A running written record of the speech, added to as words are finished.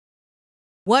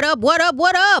What up, what up,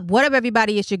 what up? What up,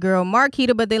 everybody? It's your girl,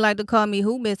 Marquita, but they like to call me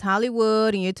Who Miss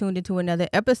Hollywood, and you're tuned into another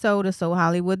episode of So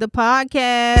Hollywood, the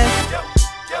podcast.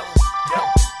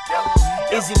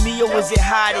 Is it me or is it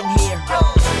hot in here?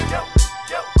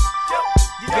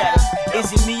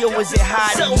 Is it me or is it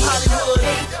hot in here?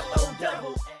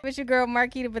 It's your girl,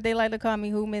 Marquita, but they like to call me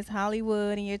Who Miss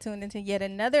Hollywood, and you're tuned into yet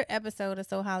another episode of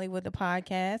So Hollywood, the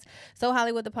podcast. So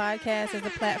Hollywood, the podcast is a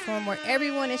platform where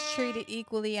everyone is treated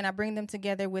equally, and I bring them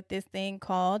together with this thing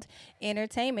called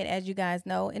entertainment, as you guys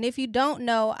know. And if you don't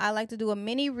know, I like to do a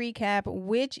mini recap,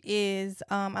 which is,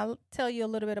 I'll tell you a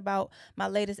little bit about my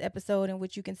latest episode, in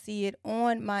which you can see it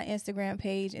on my Instagram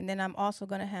page. And then I'm also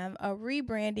going to have a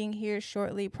rebranding here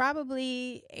shortly,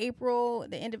 probably April,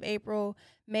 the end of April,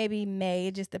 maybe May.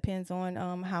 It just depends on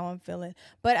how I'm feeling.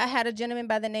 But I had a gentleman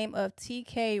by the name of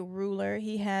TK Ruler.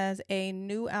 He has a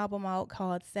new album out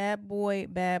called Sad Boy,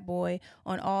 Bad Boy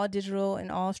on all digital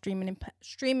and all streaming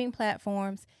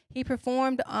platforms. He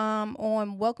performed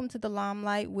on Welcome to the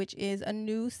Limelight, which is a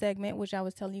new segment, which I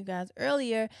was telling you guys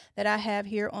earlier that I have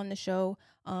here on the show,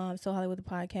 So Hollywood the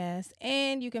podcast.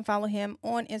 And you can follow him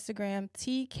on Instagram,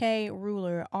 TK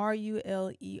Ruler,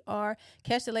 RULER.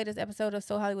 Catch the latest episode of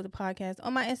So Hollywood the podcast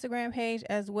on my Instagram page,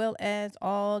 as well as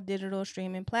all digital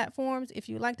streaming platforms. If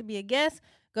you'd like to be a guest,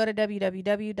 go to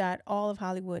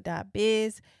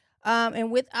www.allofhollywood.biz.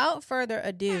 And without further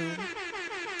ado,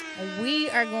 we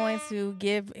are going to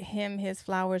give him his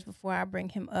flowers before I bring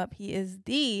him up. He is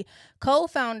the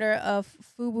co-founder of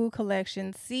FUBU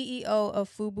Collection, CEO of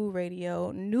FUBU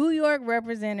Radio, New York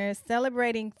representative,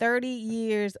 celebrating 30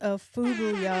 years of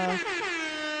FUBU, y'all.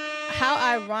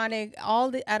 How ironic!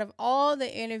 Out of all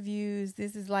the interviews,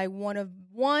 this is like one of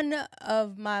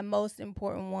my most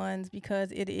important ones,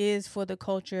 because it is for the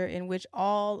culture, in which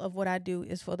all of what I do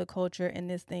is for the culture in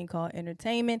this thing called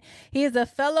entertainment. He is a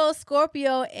fellow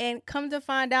Scorpio, and come to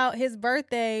find out, his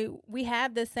birthday, we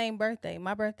have the same birthday.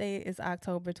 My birthday is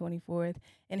October 24th,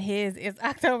 and his is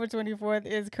October 24th.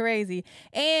 It's crazy.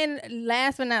 And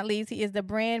last but not least, he is the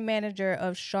brand manager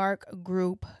of Shark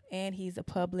Group, and he's a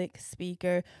public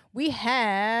speaker. We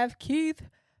have Keith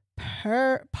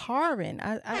Perrin.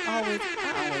 I always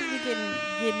be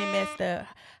getting it messed up.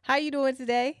 How you doing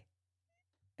today?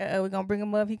 We're gonna bring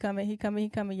him up. He coming,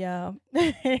 y'all.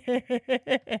 There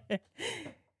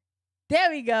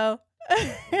we go.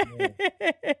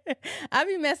 I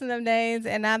be messing up names,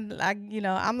 and I'm like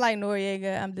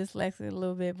Noriega. I'm dyslexic a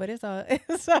little bit, but it's all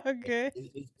good.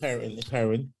 It's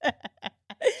Perrin.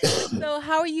 So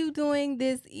how are you doing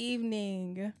this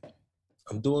evening?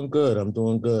 I'm doing good. I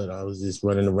was just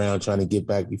running around trying to get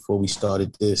back before we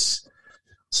started this,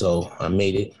 so I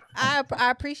made it. I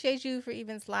appreciate you for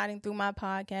even sliding through my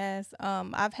podcast.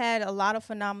 I've had a lot of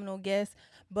phenomenal guests,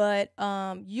 but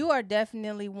you are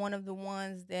definitely one of the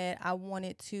ones that I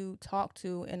wanted to talk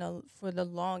to for the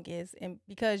longest, and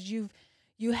because you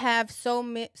have so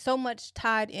much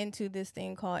tied into this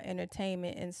thing called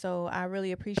entertainment, and so I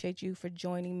really appreciate you for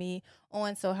joining me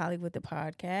on So Hollywood the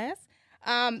podcast.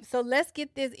 So let's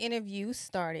get this interview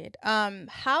started.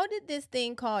 How did this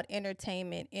thing called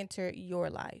entertainment enter your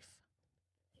life?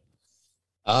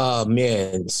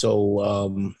 Man.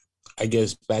 So I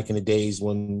guess back in the days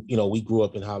when, we grew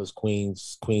up in Hollis,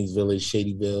 Queens Village,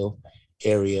 Shadyville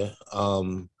area.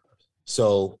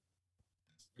 So,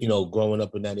 growing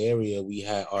up in that area, we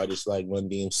had artists like Run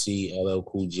DMC, LL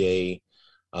Cool J,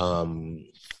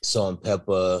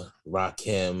 Salt-N-Pepa,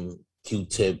 Rakim,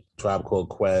 Q-Tip, Tribe Called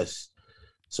Quest.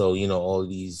 So, all of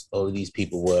these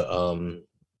people were,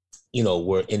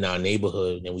 were in our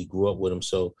neighborhood, and we grew up with them.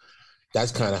 So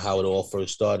that's kind of how it all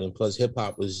first started. And plus, hip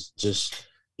hop was just,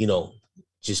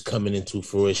 just coming into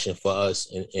fruition for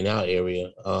us in our area.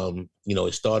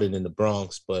 It started in the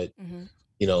Bronx, but,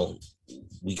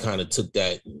 we kind of took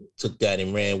that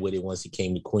and ran with it once it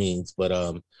came to Queens. But,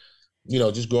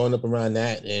 just growing up around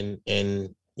that and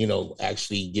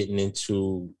actually getting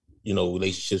into,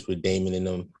 relationships with Damon and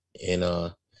them, and,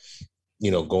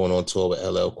 going on tour with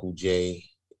LL Cool J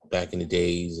back in the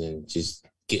days, and just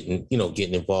getting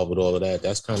involved with all of that.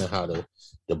 That's kind of how the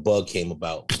bug came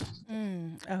about.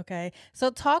 Okay. So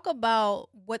talk about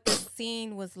what the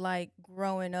scene was like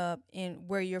growing up and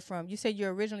where you're from. You said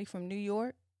you're originally from New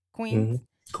York, Queens? Mm-hmm.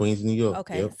 Queens, New York.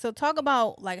 Okay. Yep. So talk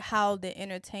about like how the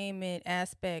entertainment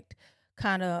aspect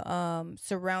kind of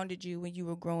surrounded you when you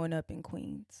were growing up in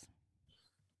Queens.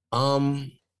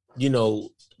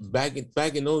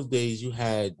 Back in those days, you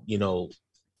had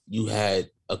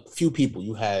a few people.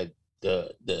 You had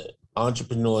the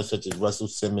entrepreneurs such as Russell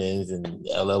Simmons and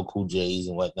LL Cool J's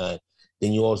and whatnot.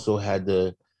 Then you also had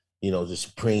the the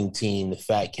Supreme Team, the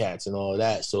Fat Cats, and all of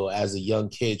that. So as a young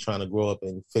kid trying to grow up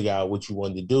and figure out what you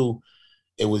wanted to do,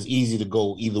 it was easy to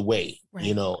go either way,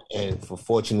 right. And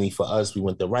fortunately for us, we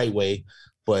went the right way.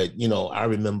 But, I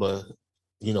remember,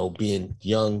 being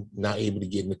young, not able to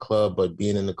get in the club, but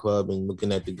being in the club and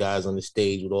looking at the guys on the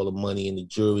stage with all the money and the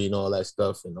jewelry and all that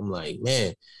stuff. And I'm like,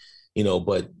 man,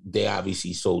 but they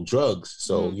obviously sold drugs.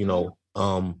 So,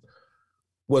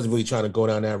 wasn't really trying to go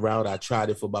down that route. I tried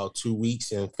it for about 2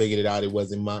 weeks and figured it out. It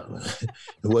wasn't it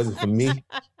wasn't for me.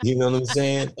 You know what I'm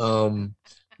saying?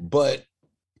 But,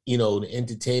 the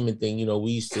entertainment thing,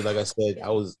 we used to, like I said,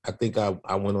 I think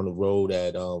I went on the road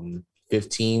at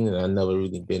 15 and I never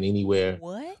really been anywhere.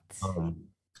 What?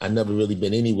 I never really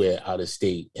been anywhere out of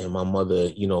state. And my mother,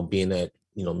 being that,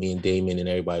 me and Damon and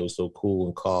everybody was so cool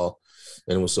and Carl,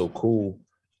 and it was so cool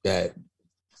that,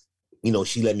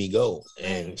 she let me go.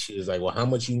 And she was like, well, how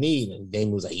much you need? And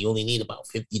Damon was like, you only need about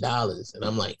 $50. And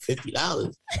I'm like,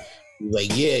 $50? He's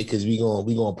like, yeah, because we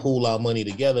gonna pool our money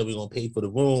together. We're gonna pay for the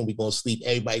room. We're gonna sleep.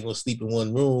 Everybody gonna sleep in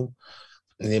one room.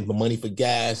 And then for money for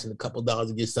gas and a couple dollars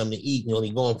to get something to eat. You're only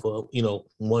going for,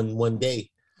 one day.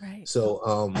 Right.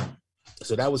 So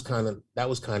so that was kind of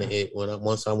it.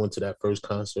 Once I went to that first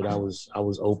concert, I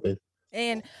was open.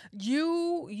 And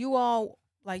you all,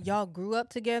 like, y'all grew up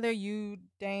together, you,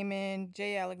 Damon,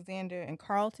 Jay Alexander, and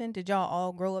Carlton. Did y'all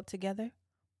all grow up together?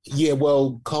 Yeah,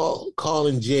 well, Carl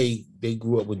and Jay, they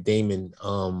grew up with Damon.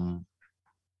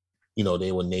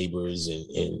 They were neighbors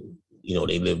and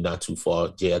they lived not too far.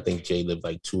 I think Jay lived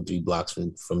like 2 or 3 blocks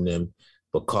from them,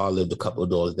 but Carl lived a couple of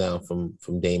doors down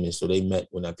from Damon. So they met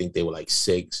when I think they were like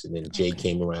 6, and then Jay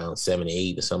came around 7 or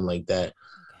 8 or something like that.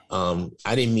 Okay.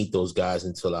 I didn't meet those guys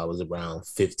until I was around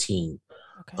 15.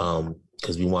 Okay.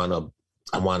 Because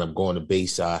I wound up going to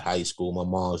Bayside High School. My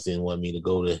moms didn't want me to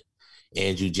go to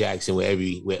Andrew Jackson where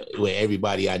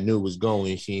everybody I knew was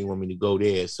going. She didn't want me to go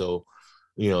there. So,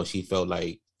 she felt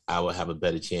like I would have a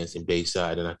better chance in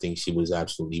Bayside. And I think she was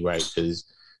absolutely right, because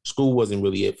school wasn't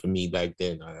really it for me back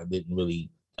then. I didn't really,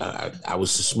 I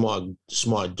was a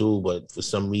smart dude, but for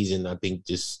some reason, I think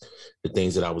just the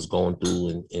things that I was going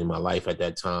through in my life at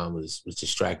that time was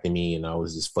distracting me. And I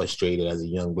was just frustrated as a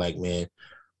young Black man.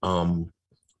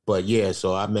 But yeah,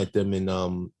 so I met them in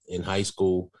high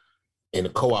school in a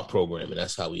co-op program, and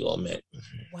that's how we all met.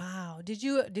 Wow. Did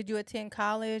you attend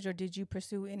college, or did you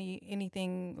pursue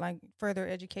anything like further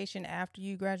education after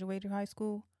you graduated high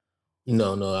school?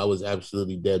 No, I was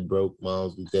absolutely dead broke.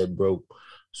 Moms was dead broke.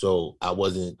 So I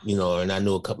wasn't, and I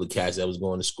knew a couple of cats that was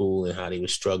going to school and how they were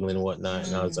struggling and whatnot.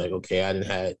 And I was like, okay, I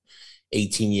didn't have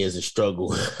 18 years of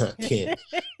struggle. I can't.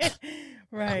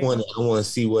 Right. I want to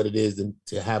see what it is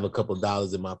to have a couple of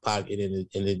dollars in my pocket, and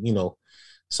it,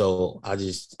 so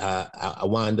I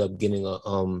wound up getting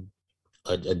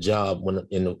a job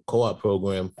in the co-op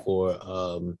program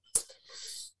for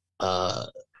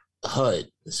HUD.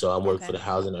 So I worked for the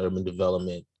Housing and Urban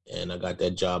Development, and I got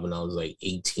that job when I was like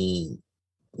 18,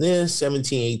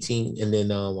 17, 18. And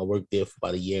then I worked there for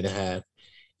about a year and a half.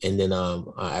 And then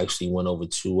I actually went over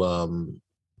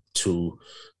to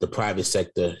the private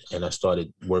sector, and I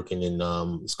started working in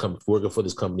working for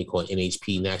this company called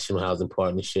NHP, National Housing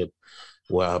Partnership,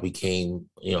 where I became,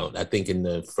 I think in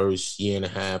the first year and a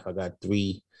half, I got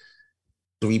three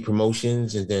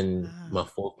promotions, and then my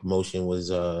 4th promotion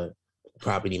was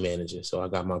property manager. So I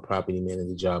got my property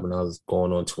manager job, and I was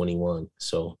going on 21.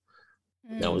 So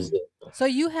that was it. So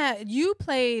you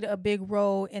played a big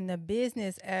role in the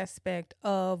business aspect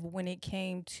of when it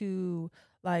came to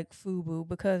like FUBU,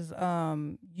 because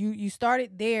you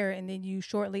started there, and then you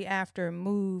shortly after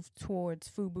moved towards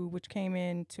FUBU, which came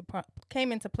into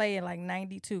play in like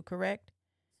 92, correct?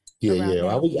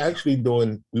 Yeah. We were actually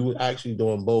doing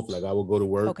both. Like I would go to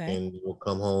work and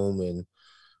come home, and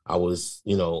I was,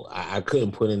 I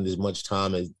couldn't put in as much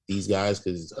time as these guys,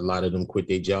 because a lot of them quit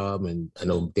their job. And I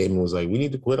know Damon was like, we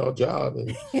need to quit our job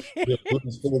and put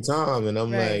this full time. And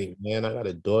I'm like, man, I got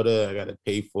a daughter. I got to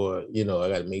pay for, I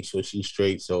got to make sure she's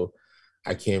straight. So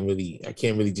I can't really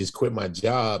just quit my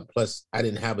job. Plus I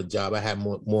didn't have a job. I had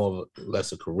more or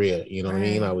less a career. You know what I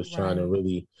mean? I was trying to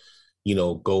really,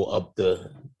 go up the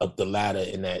ladder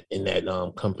in that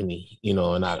company,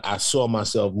 and I saw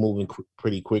myself moving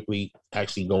pretty quickly,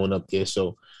 actually going up there.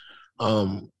 So,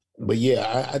 but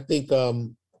yeah, I think,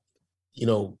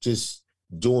 just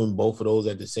doing both of those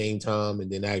at the same time,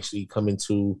 and then actually coming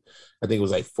to, I think it was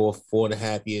like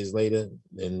 4.5 years later,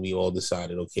 then we all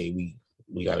decided, okay,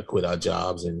 we got to quit our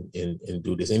jobs and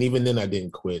do this. And even then I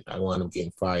didn't quit. I wound up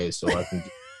getting fired so I can.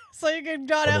 So you can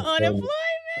draw that unemployment.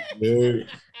 Yeah.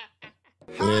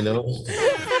 That's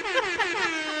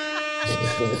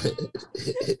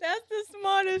the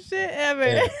smartest shit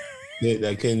ever.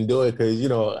 I couldn't do it because, you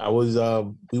know, I was,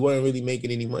 we weren't really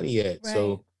making any money yet. Right.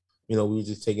 So, you know, we were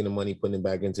just taking the money, putting it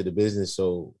back into the business.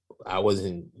 So I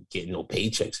wasn't getting no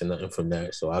paychecks or nothing from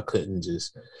that. So I couldn't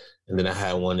just, and then I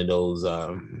had one of those,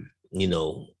 you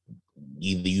know,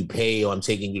 either you pay or I'm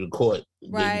taking you to court.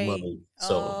 Right. Money.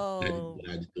 So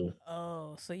I had to do.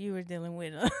 Oh, so you were dealing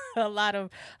with a lot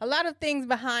of things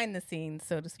behind the scenes,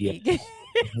 so to speak. Yeah.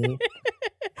 Mm-hmm.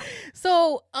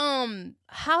 So,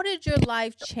 how did your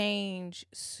life change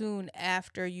soon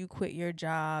after you quit your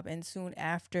job and soon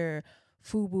after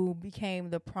FUBU became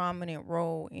the prominent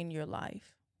role in your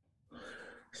life?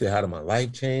 So how did my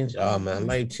life change? My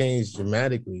life changed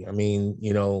dramatically. I mean,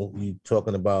 you know, you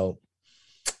talking about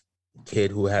a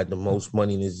kid who had the most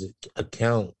money in his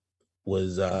account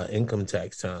was income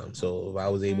tax time. So if I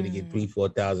was able to get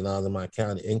 $3,000-$4,000 in my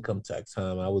account at income tax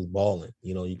time, I was balling.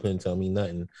 You know, you couldn't tell me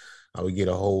nothing. I would get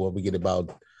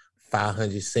about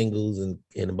 500 singles and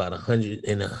about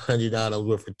 $100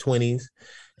 worth of 20s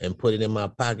and put it in my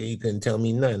pocket. You couldn't tell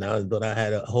me nothing. I thought I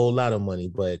had a whole lot of money,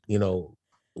 but you know,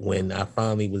 when I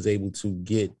finally was able to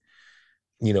get,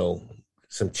 you know,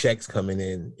 some checks coming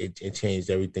in, it changed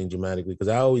everything dramatically. Because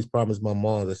I always promised my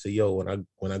mom, I said, yo,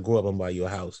 when I grow up, I'm buy you a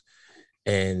house.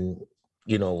 And,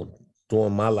 you know,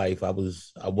 during my life, I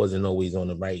wasn't always on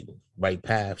the right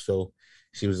path. So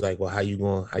she was like, well, how you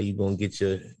gonna get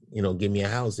give me a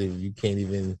house if you can't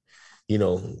even, you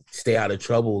know, stay out of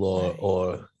trouble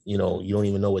or, you know, you don't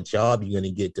even know what job you're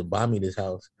gonna get to buy me this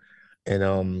house.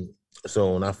 And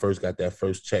so when I first got that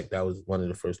first check, that was one of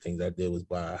the first things I did was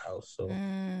buy a house. So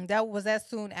that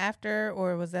soon after,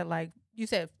 or was that like you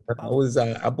said?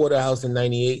 I bought a house in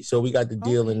 '98, so we got the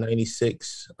deal in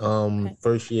 '96.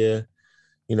 First year,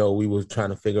 you know, we was trying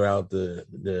to figure out the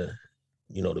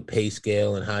you know, the pay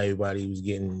scale and how everybody was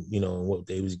getting, you know, and what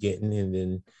they was getting, and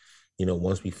then, you know,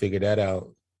 once we figured that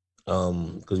out,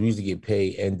 because we used to get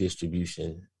pay and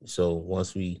distribution. So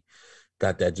once we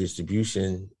got that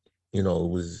distribution, you know, it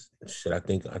was shit. I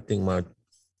think my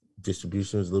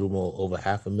distribution was a little more over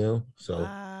 $500,000. So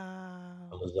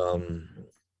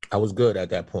I was good at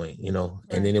that point, you know.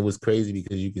 Right. And then it was crazy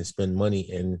because you can spend money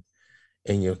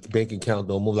and your bank account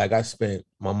don't move. Like I spent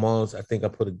my mom's. I think I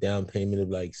put a down payment of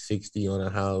like $60 on a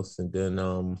house, and then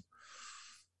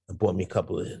I bought me a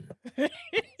couple of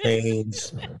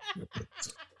things.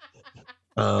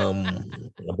 I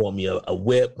bought me a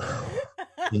whip.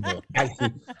 You know,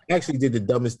 actually did the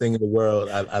dumbest thing in the world.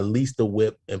 I leased a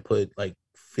whip and put like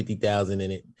 50,000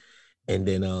 in it, and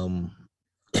then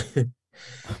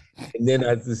and then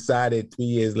I decided 3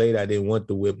 years later I didn't want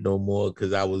the whip no more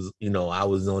because I was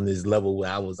on this level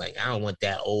where I was like, I don't want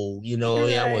that old, you know,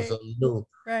 right. I want something new.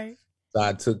 Right.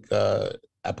 So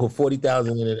I put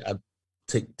 40,000 in it. I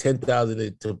took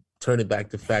 10,000 to turn it back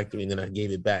to factory, and then I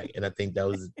gave it back. And I think that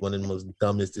was one of the most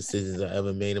dumbest decisions I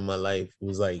ever made in my life. It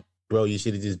was like, bro, you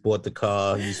should have just bought the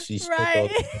car. You should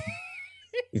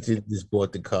have just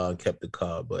bought the car and kept the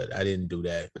car, but I didn't do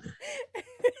that.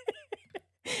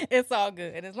 It's all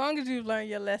good. As long as you've learned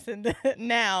your lesson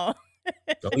now.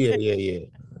 Oh, yeah.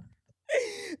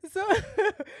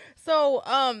 So,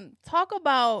 talk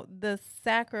about the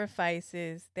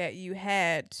sacrifices that you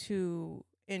had to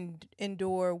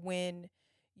endure when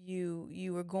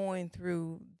you were going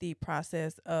through the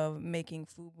process of making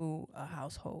FUBU a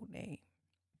household name.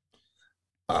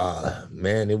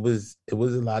 Man, it was a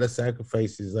lot of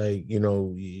sacrifices. Like, you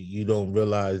know, you don't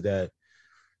realize that,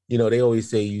 you know, they always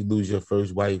say you lose your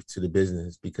first wife to the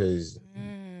business because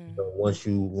you know, once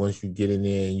you get in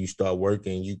there and you start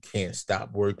working, you can't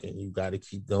stop working. You got to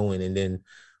keep going. And then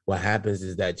what happens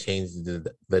is that changes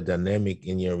the dynamic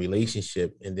in your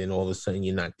relationship. And then all of a sudden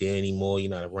you're not there anymore.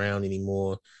 You're not around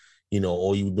anymore. You know,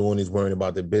 all you're doing is worrying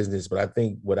about the business. But I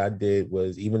think what I did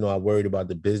was, even though I worried about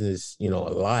the business, you know,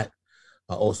 a lot,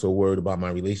 I also worried about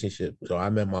my relationship. So I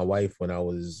met my wife when I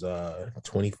was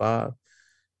 25.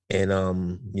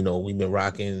 And, you know, we've been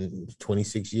rocking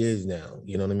 26 years now.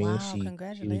 You know what I mean? Wow,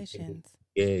 congratulations.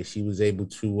 She was able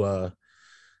to,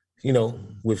 you know,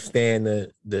 withstand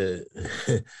the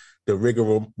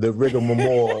rigmarole,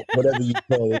 whatever you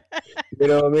call it. You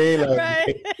know what I mean? Like,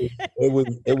 right.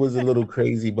 it was a little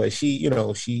crazy, but she, you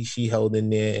know, she held in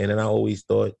there. And then I always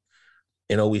thought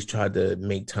and always tried to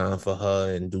make time for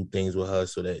her and do things with her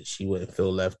so that she wouldn't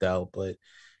feel left out. But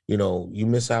you know, you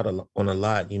miss out on a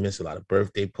lot. You miss a lot of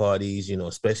birthday parties, you know,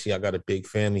 especially I got a big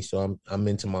family. So I'm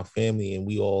into my family, and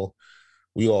we all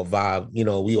vibe, you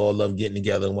know, we all love getting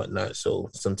together and whatnot. So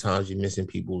sometimes you're missing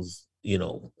people's, you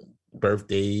know,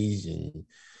 birthdays and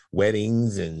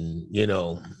weddings and, you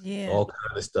know, all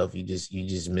kind of stuff. You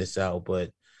just miss out.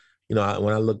 But, you know,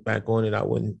 when I look back on it, I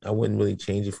wouldn't really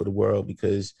change it for the world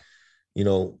because, you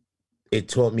know, it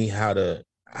taught me how to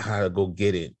go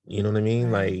get it. You know what I mean?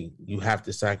 Right. Like, you have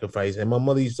to sacrifice. And my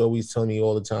mother used to always tell me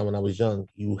all the time when I was young,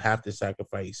 you have to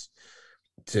sacrifice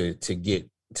to get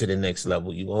to the next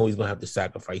level. You always gonna have to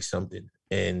sacrifice something.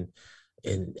 And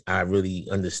I really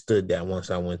understood that once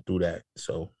I went through that.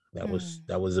 So that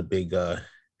was a big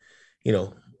you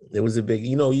know, it was a big,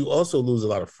 you know, you also lose a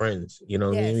lot of friends, you know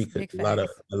what I mean? Because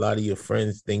a lot of your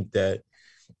friends think that,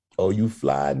 oh, you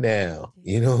fly now,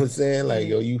 you know what I'm saying? Like,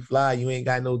 yo, you fly, you ain't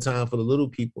got no time for the little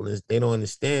people. And they don't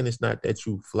understand. It's not that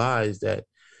you fly, it's that,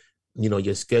 you know,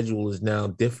 your schedule is now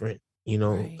different, you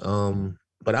know? Right.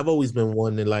 But I've always been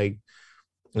one that, like,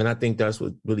 and I think that's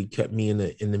what really kept me in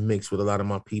the mix with a lot of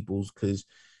my peoples, because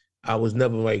I was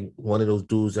never like one of those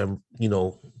dudes that, you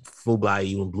know, flew by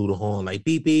you and blew the horn, like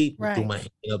beep, beep, Right. threw my hand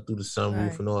up through the sunroof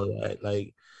Right. and all that.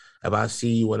 Like, if I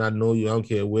see you and I know you, I don't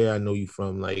care where I know you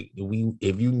from. Like,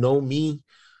 if you know me,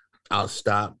 I'll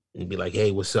stop and be like, hey,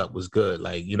 what's up? What's good?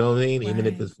 Like, you know what I mean? Right. Even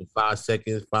if it's for 5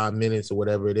 seconds, 5 minutes or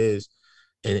whatever it is,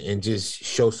 and just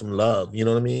show some love, you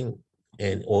know what I mean?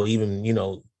 And, or even, you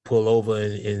know, pull over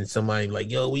and somebody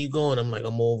like, yo, where you going? I'm like,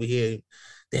 I'm over here.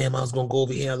 Damn, I was gonna go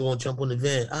over here. I was gonna jump on the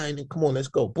van. All right, come on, let's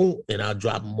go. Boom, and I'll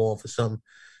drop them off or something.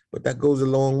 But that goes a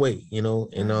long way, you know.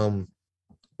 And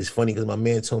it's funny because my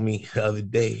man told me the other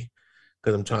day,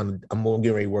 because I'm gonna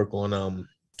get ready to work on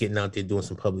getting out there doing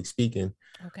some public speaking.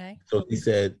 Okay. So he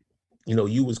said, you know,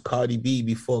 you was Cardi B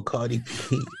before Cardi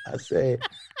B. I said,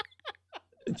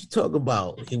 what you talk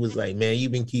about? He was like, man,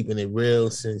 you've been keeping it real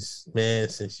since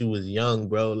you was young,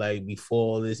 bro. Like,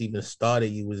 before all this even started,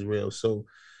 you was real. So,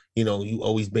 you know, you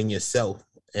always been yourself.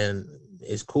 And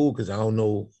it's cool because I don't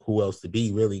know who else to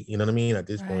be, really. You know what I mean? At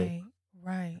this point.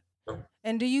 Right.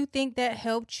 And do you think that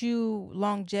helped you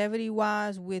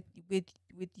longevity-wise with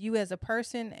you as a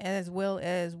person as well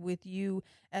as with you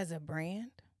as a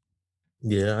brand?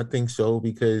 Yeah, I think so,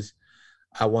 because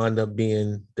I wound up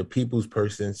being the people's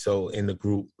person. So in the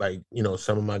group, like, you know,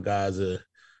 some of my guys are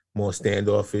more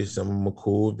standoffish. Some of them are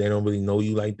cool. They don't really know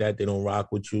you like that. They don't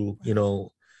rock with you, you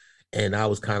know. And I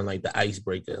was kind of like the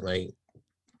icebreaker. Like,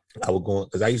 I would go,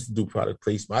 because I used to do product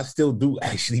placement. I still do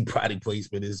actually product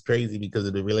placement. It's crazy because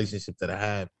of the relationship that I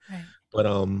have. Right.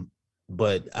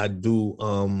 But I do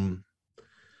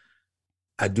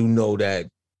know that,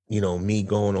 you know, me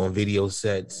going on video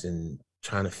sets and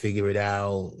trying to figure it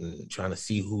out and trying to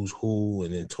see who's who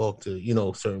and then talk to, you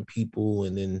know, certain people,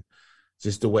 and then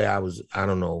just the way I was, I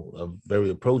don't know, very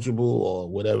approachable or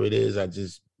whatever it is, I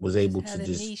just was able to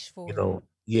just, you know,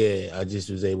 yeah, I just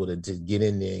was able to just get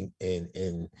in there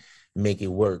and make it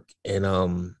work. And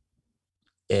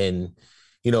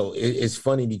you know, it's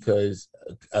funny because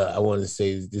I want to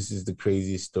say this is the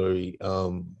craziest story.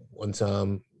 One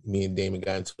time, me and Damon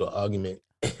got into an argument,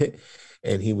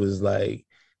 and he was like,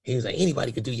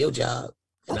 anybody could do your job.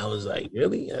 And I was like,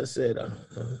 really? I said,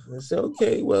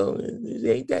 okay, well, it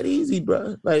ain't that easy,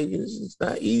 bro. Like, it's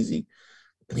not easy.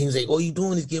 And he was like, all you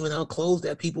doing is giving out clothes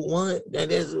that people want.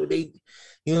 That's what they,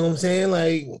 you know what I'm saying?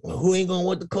 Like, who ain't gonna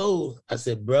want the clothes? I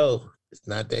said, bro, it's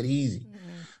not that easy.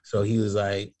 Mm-hmm. So he was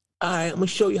like, all right, I'm gonna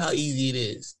show you how easy it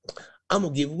is. I'm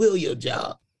gonna give Will your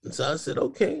job. And so I said,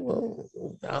 okay, well,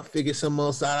 I'll figure something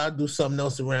else out. I'll do something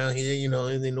else around here, you know,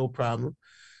 and ain't no problem.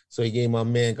 So he gave my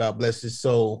man, God bless his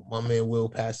soul, my man Will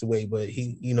passed away, but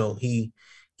he, you know, he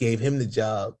gave him the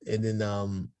job. And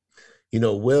then, you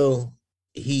know, Will,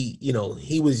 he, you know,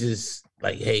 he was just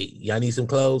like, hey, y'all need some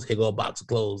clothes? Here go a box of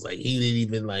clothes. Like, he didn't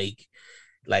even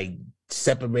like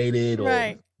separated or,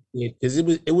 right. Because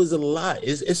it was a lot.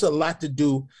 It's a lot to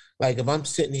do. Like, if I'm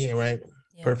sitting here, right?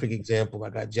 Yeah. Perfect example. I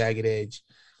got Jagged Edge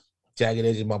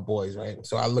is my boys, right?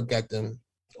 So I look at them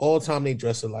all the time. They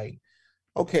dress alike.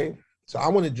 Okay, so I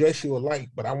want to dress you alike,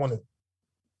 but I want to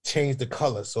change the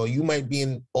color. So you might be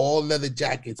in all leather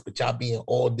jackets, but y'all be in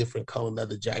all different color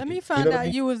leather jackets. Let me find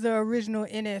out you was the original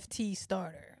NFT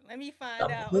starter. Let me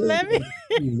find out.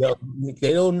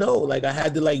 They don't know. Like, I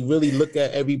had to like really look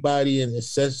at everybody and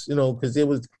assess, you know, because there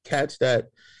was cats that,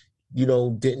 you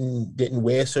know, didn't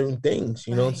wear certain things,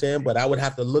 you know what I'm saying? But I would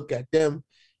have to look at them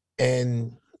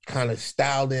and kind of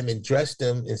style them and dress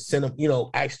them and send them, you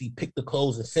know, actually pick the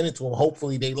clothes and send it to them.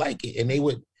 Hopefully they like it and they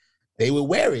would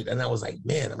wear it. And I was like,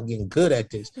 man, I'm getting good at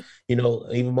this. You know,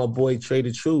 even my boy Trey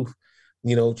the Truth,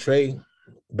 you know, Trey,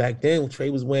 back then, Trey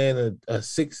was wearing a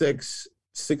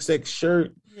 6X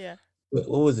shirt. Yeah.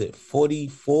 What was it?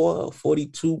 44,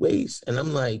 42 waist. And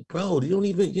I'm like, bro, you're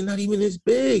not even this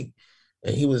big.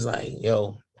 And he was like,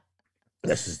 yo,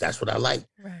 that's what I like.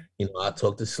 Right. You know, I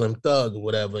talk to Slim Thug or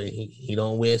whatever. He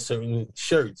don't wear certain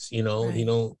shirts, you know. Right. He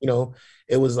don't, you know,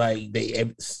 it was like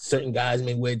certain guys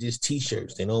may wear just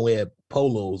t-shirts. They don't wear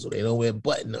polos or they don't wear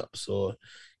button-ups or,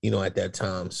 at that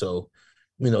time. So,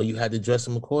 you had to dress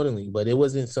him accordingly, but it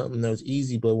wasn't something that was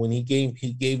easy. But when he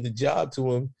gave the job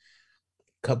to him,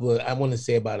 I want to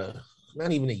say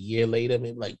not even a year later,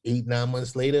 maybe like 8-9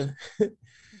 months later,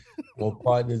 my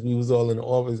partners, we was all in the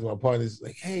office. My partner's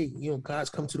like, hey, guys,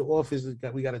 come to the office.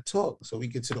 We got to talk. So we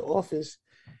get to the office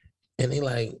and they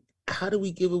like, how do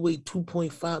we give away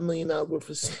 $2.5 million worth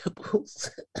of samples?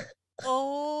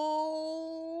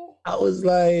 Oh. I was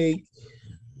like,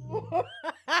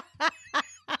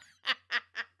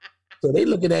 so they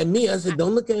looking at me. I said,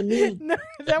 don't look at me. No,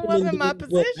 that wasn't my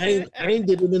position. I ain't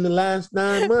did it in the last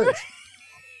 9 months.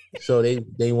 So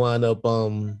they wound up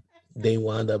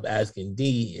asking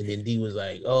D, and then D was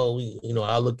like, oh,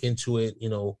 I'll look into it.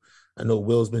 I know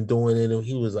Will's been doing it, and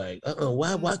he was like,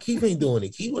 why Keith ain't doing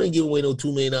it? Keith wouldn't give away no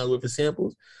 $2 million worth of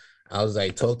samples. I was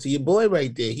like, talk to your boy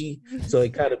right there. So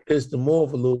it kind of pissed him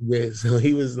off a little bit. So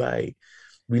he was like,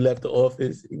 we left the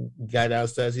office, got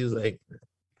outside. He was like,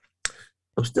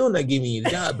 I'm still not giving you the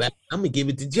job back. I'm gonna give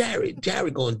it to Jared.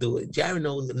 Jared gonna do it. Jared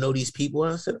know these people.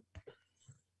 And I said,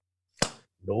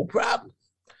 no problem.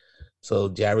 So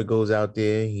Jared goes out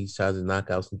there. He tries to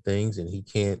knock out some things, and he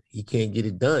can't get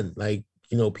it done. Like,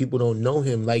 people don't know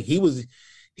him. Like he was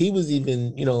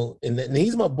even, and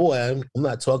he's my boy. I'm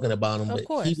not talking about him, but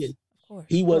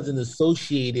he wasn't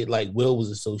associated like Will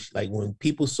was associated. Like when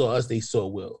people saw us, they saw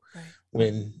Will. Right.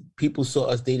 When people saw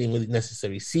us, they didn't really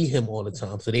necessarily see him all the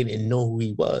time, so they didn't know who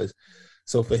he was.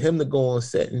 So for him to go on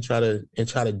set and try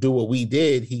to do what we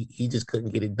did, he just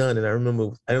couldn't get it done. And I don't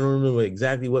remember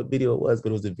exactly what video it was, but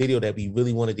it was a video that we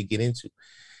really wanted to get into.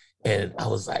 And I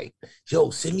was like, yo,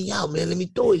 send me out, man. Let me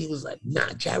do it. He was like,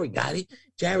 nah, Jared got it.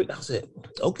 I said,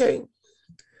 okay.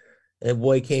 And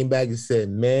boy came back and said,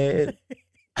 man,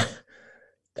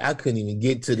 I couldn't even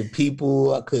get to the people.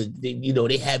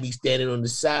 They had me standing on the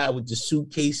side with the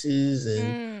suitcases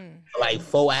and like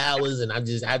 4 hours. And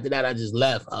after that, I just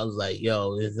left. I was like,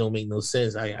 yo, this don't make no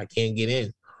sense. I can't get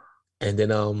in. And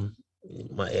then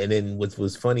what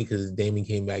was funny, because Damon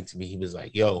came back to me, he was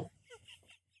like, yo,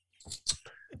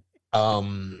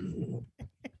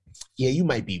 yeah, you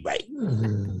might be right.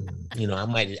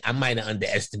 I might have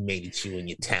underestimated you and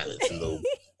your talents a little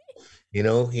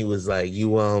bit. He was like,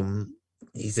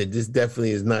 he said, this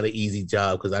definitely is not an easy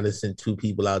job, because I just sent 2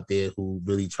 people out there who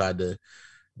really tried that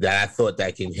I thought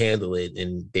that can handle it,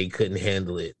 and they couldn't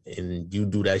handle it. And you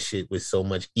do that shit with so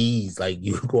much ease. Like,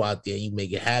 you go out there and you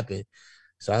make it happen.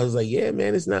 So I was like, yeah,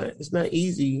 man, it's not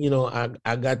easy.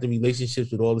 I got the relationships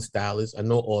with all the stylists. I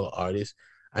know all the artists.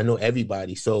 I know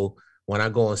everybody. So when I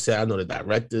go on set, I know the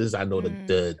directors. I know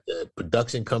the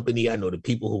production company. I know the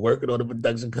people who work on the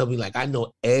production company. Like, I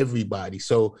know everybody.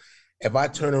 So if I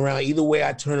turn around, either way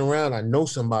I turn around, I know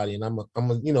somebody, and I'm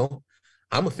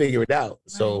gonna figure it out. Right.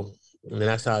 So, and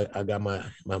that's how I got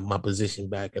my position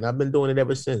back, and I've been doing it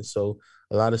ever since. So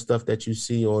a lot of stuff that you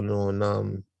see on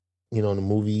the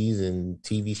movies and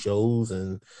TV shows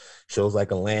and shows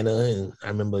like Atlanta, and I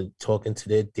remember talking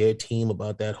to their team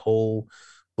about that whole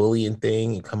bullying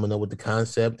thing and coming up with the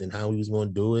concept and how we was going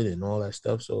to do it and all that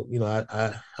stuff. So,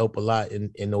 I help a lot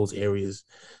in those areas,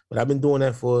 but I've been doing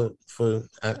that for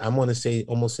I want to say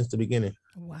almost since the beginning.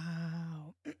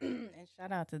 Wow. And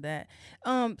shout out to that.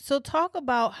 So talk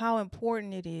about how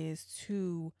important it is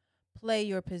to play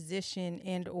your position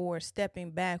and or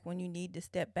stepping back when you need to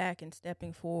step back and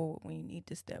stepping forward when you need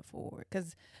to step forward.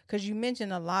 Because you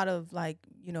mentioned a lot of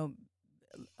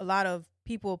a lot of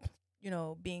people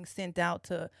being sent out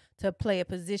to play a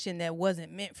position that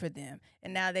wasn't meant for them.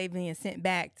 And now they're being sent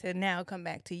back to now come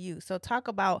back to you. So talk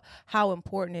about how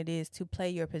important it is to play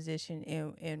your position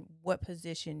and what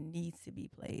position needs to be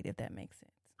played, if that makes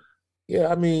sense. Yeah,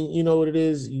 I mean, you know what it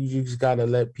is? You just got to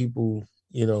let people,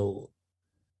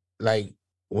 like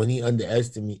when he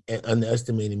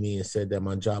underestimated me and said that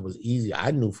my job was easy, I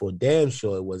knew for damn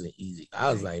sure it wasn't easy.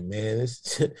 I was like, man,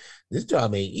 this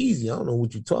job ain't easy. I don't know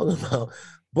what you're talking about.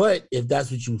 But if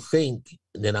that's what you think,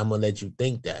 then I'm going to let you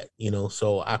think that,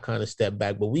 so I kind of step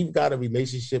back. But we've got a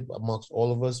relationship amongst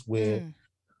all of us where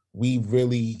we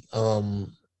really, I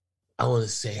want to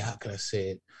say, how can I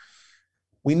say it?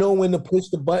 We know when to push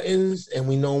the buttons and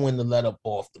we know when to let up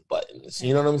off the buttons.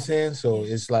 You know what I'm saying? So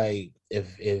it's like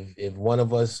if one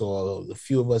of us or a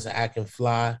few of us are acting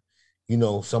fly,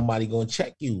 somebody going to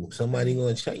check you. Somebody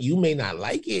going to check. You may not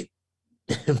like it,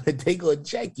 but they going to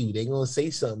check you. They going to say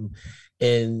something.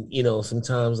 And,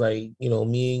 sometimes like,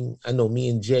 me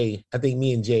and Jay, I think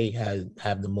me and Jay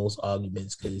have the most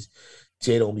arguments because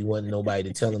Jay don't be wanting nobody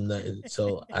to tell him nothing.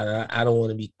 So I don't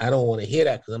want to hear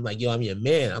that, because I'm like, yo, I'm your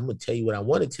man. I'm going to tell you what I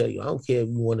want to tell you. I don't care if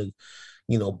you want to,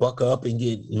 buck up and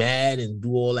get mad and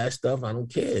do all that stuff. I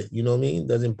don't care. You know what I mean? It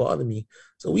doesn't bother me.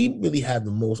 So we really have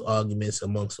the most arguments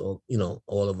amongst all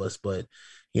of us. But,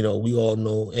 we all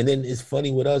know. And then it's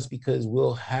funny with us because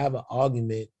we'll have an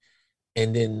argument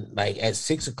and then like at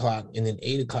 6 o'clock and then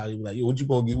 8 o'clock, you're like, yo, what you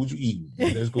gonna get? What you eating?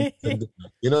 Let's go.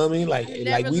 You know what I mean? Like,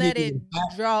 never we let didn't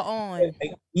it draw on.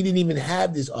 like, we didn't even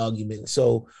have this argument.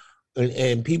 So,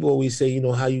 and people always say,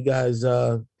 how you guys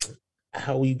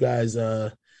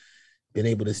been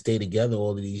able to stay together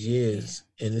all of these years.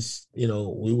 Yeah. And it's,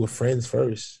 we were friends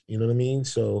first, you know what I mean?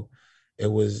 So it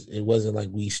wasn't like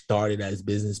we started as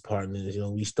business partners,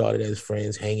 we started as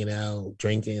friends, hanging out,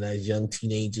 drinking as young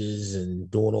teenagers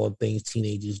and doing all the things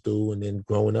teenagers do, and then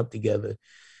growing up together.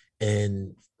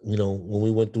 And, when we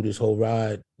went through this whole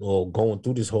ride or going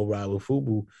through this whole ride with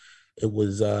FUBU, it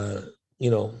was,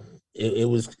 it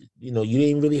was, you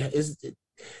didn't really,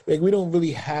 like, we don't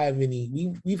really have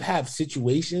any, we've have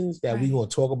situations that we're going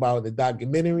to talk about in the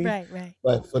documentary. Right.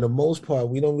 But for the most part,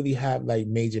 we don't really have like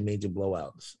major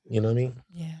blowouts. You know what I mean?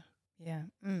 Yeah.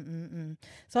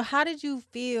 So how did you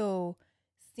feel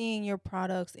seeing your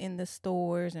products in the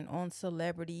stores and on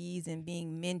celebrities and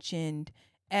being mentioned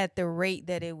at the rate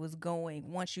that it was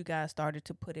going once you guys started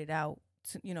to put it out,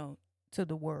 to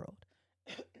the world?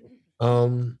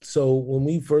 So when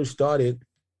we first started,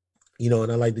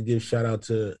 and I like to give shout out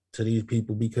to these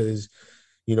people because,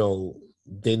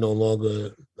 they no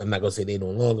longer, I'm not gonna say they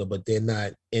no longer, but they're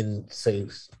not in, say,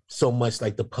 so much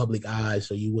like the public eye,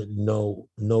 so you wouldn't know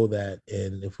that.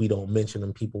 And if we don't mention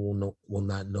them, people will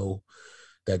not know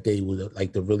that they were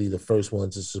like the first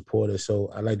ones to support us.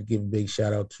 So I like to give a big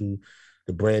shout out to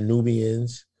the Brand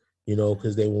Nubians,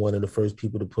 because they were one of the first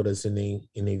people to put us in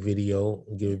a video.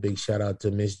 And give a big shout out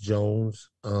to Miss Jones,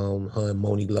 her and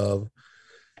Moni Love.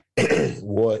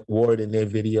 Ward in their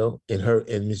video, in her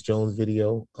and Miss Jones'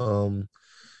 video.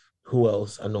 Who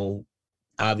else? I know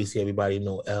obviously everybody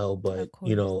know L, but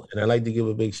and I like to give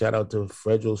a big shout out to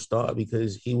Fredro Starr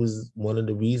because he was one of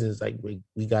the reasons like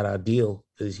we got our deal,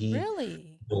 because he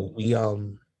really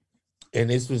and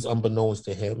this was unbeknownst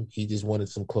to him. He just wanted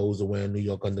some clothes to wear in New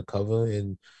York undercover,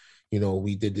 and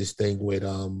we did this thing with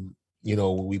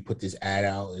we put this ad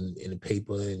out in the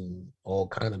paper, and all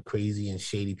kind of crazy and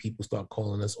shady people start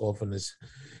calling us, offering us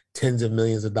tens of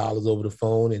millions of dollars over the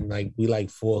phone. And like, we like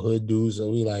 4 hood dudes. So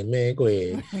we like, man, go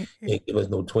ahead. Ain't give us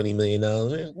no $20 million.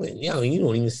 Yo, you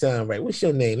don't even sound right. What's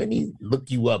your name? Let me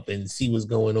look you up and see what's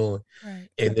going on. Right.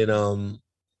 And then,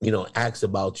 ask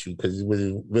about you, because it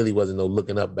really wasn't no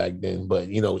looking up back then, but,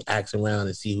 ask around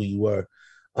and see who you were.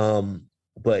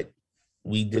 But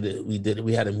we did it.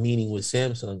 We had a meeting with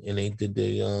Samsung, and they did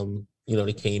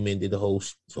they came in, did the whole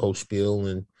spiel,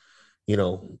 and,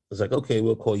 it's like, okay,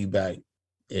 we'll call you back,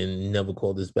 and never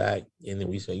called us back. And then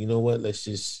we said, you know what, let's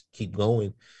just keep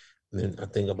going. And then I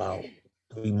think about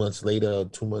 3 months later, or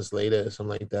 2 months later,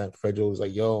 something like that, Fredro was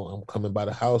like, yo, I'm coming by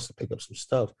the house to pick up some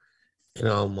stuff. And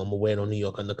I'm away on New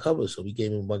York undercover. So we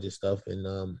gave him a bunch of stuff,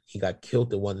 and he got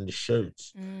killed in one of the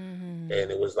shirts. Mm-hmm.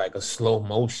 And it was like a slow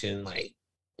motion, like,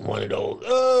 one of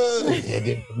those, and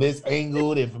then from this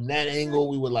angle, then from that angle,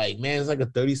 we were like, man, it's like a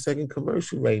 30-second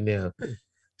commercial right now.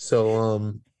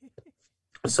 So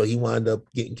so he wound up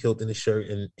getting killed in the shirt,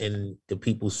 and the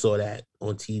people saw that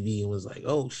on TV and was like,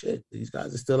 oh shit, these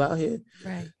guys are still out here.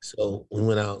 Right. So we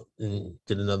went out and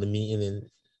did another meeting, and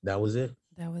that was it.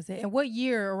 And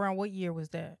around what year was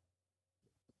that?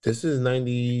 This is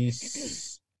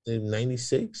 96.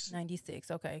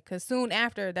 96, okay. Because soon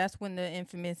after, that's when the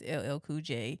infamous LL Cool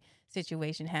J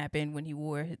situation happened, when he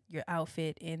wore your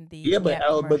outfit in the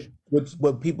but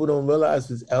what people don't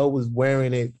realize is L was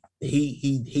wearing it.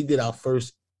 He did our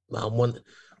first one.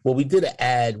 Well, we did an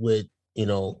ad with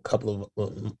a couple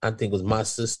of, I think it was my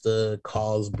sister,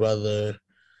 Carl's brother,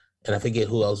 and I forget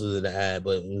who else was in the ad,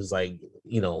 but it was like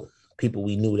people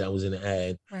we knew that was in the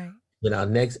ad. Right. Then our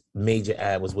next major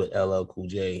ad was with LL Cool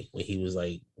J, when he was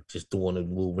like just doing a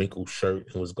little wrinkled shirt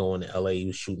and was going to LA. He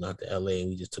was shooting out to LA, and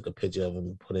we just took a picture of him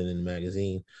and put it in the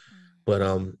magazine. Mm. But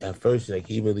at first, like,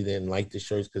 he really didn't like the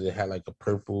shirts because it had like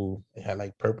purple in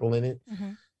it.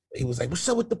 Mm-hmm. He was like, what's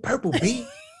up with the purple, B?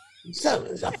 What's up?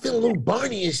 I feel a little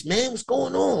Barney-ish, man. What's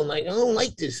going on? Like, I don't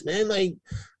like this, man. Like,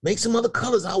 make some other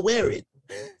colors, I'll wear it.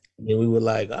 And we were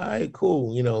like, all right,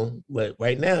 cool, but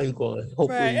right now you're going,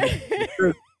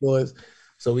 hopefully, was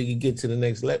so we could get to the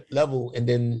next level. And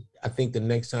then I think the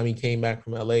next time he came back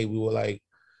from LA, we were like,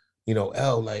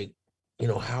 L, like,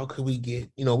 how could we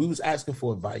get, we was asking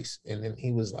for advice. And then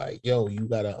he was like, yo, you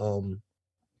gotta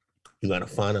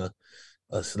find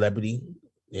a celebrity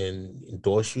and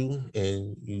endorse you,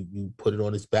 and you put it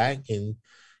on his back, and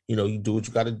you know, you do what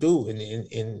you got to do,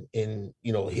 and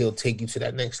you know, he'll take you to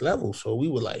that next level. So we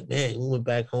were like, man, we went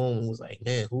back home and was like,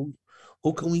 man, who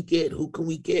can we get? Who can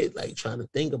we get? Like trying to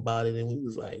think about it, and we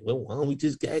was like, well, why don't we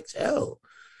just get XL?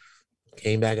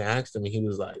 Came back and asked him, and he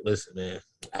was like, listen, man,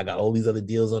 I got all these other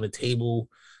deals on the table.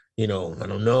 You know, I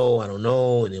don't know.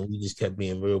 And then we just kept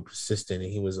being real persistent.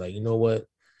 And he was like, you know what?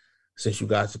 Since you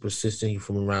guys are persistent, you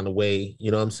from around the way,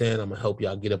 you know what I'm saying? I'm gonna help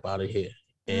y'all get up out of here.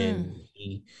 And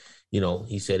he, you know,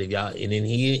 he said, if y'all, and then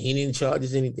he didn't charge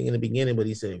us anything in the beginning, but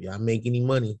he said, if y'all make any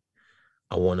money,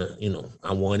 I want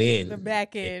in. The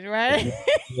back end, right?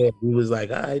 Yeah, he was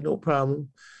like, all right, no problem.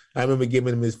 I remember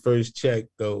giving him his first check,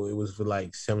 though. It was for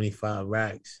like 75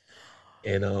 racks.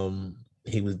 And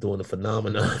he was doing a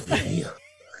phenomenon video.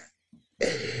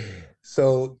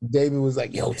 So David was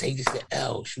like, yo, take this to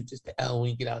L, shoot this to L when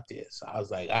you get out there. So I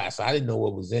was like, all right. So I didn't know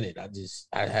what was in it.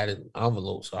 I had an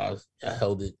envelope, so I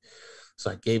held it.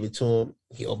 So I gave it to him.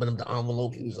 He opened up the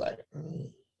envelope. He was like,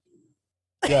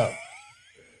 yo,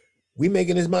 we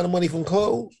making this amount of money from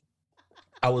clothes?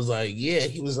 I was like, yeah.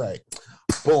 He was like,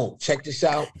 boom, check this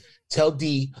out. Tell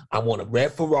D I want a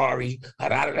red Ferrari.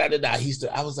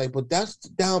 I was like, but that's the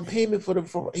down payment for the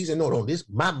Ferrari. He said, no, this is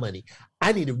my money.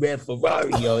 I need a red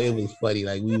Ferrari. Yo, it was funny.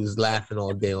 Like we was laughing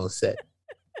all day on set.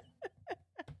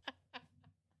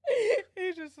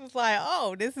 He just was like,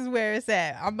 oh, this is where it's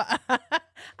at.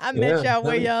 I met y'all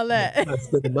where y'all at. I'm not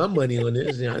spending my money on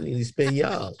this. I need to spend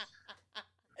y'all.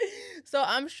 So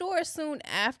I'm sure soon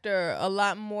after a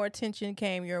lot more attention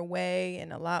came your way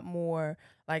and a lot more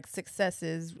like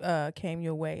successes came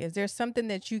your way. Is there something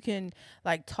that you can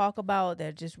like talk about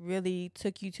that just really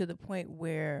took you to the point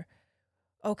where,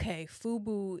 okay,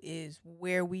 FUBU is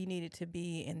where we needed to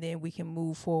be, and then we can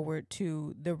move forward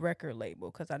to the record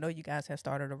label? Because I know you guys have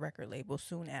started a record label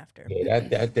soon after. Yeah,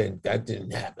 that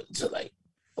didn't happen until like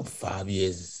 5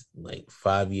 years, like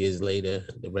 5 years later,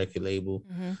 the record label.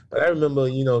 But I remember,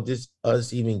 you know, just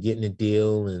us even getting a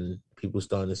deal and people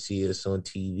starting to see us on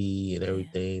TV and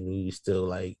everything. We were still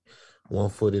like one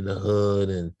foot in the hood,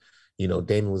 and you know,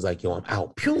 Damon was like, yo, I'm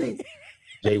out. Pew.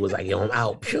 Jay was like, yo, I'm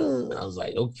out. Pew. I was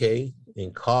like, okay.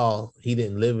 And Carl, he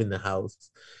didn't live in the house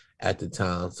at the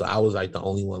time, so I was like the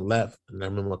only one left. And I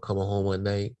remember coming home one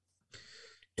night,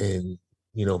 and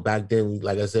you know, back then,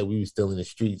 like I said, we were still in the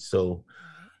streets, so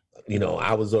you know,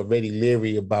 I was already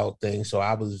leery about things. So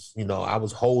I was, you know, I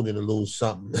was holding a little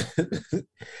something.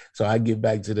 So I get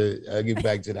back to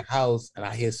the house, and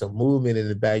I hear some movement in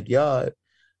the backyard.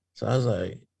 So I was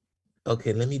like,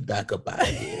 okay, let me back up out of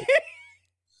here.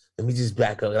 Let me just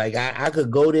back up. Like I could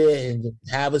go there and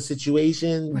have a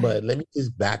situation, but let me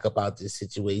just back up out this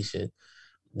situation.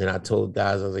 Then I told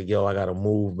guys, I was like, yo, I gotta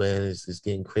move, man. It's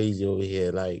getting crazy over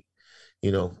here. Like,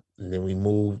 you know, and then we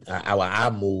moved. I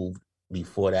moved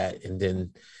before that, and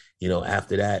then, you know,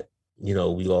 after that, you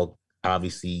know, we all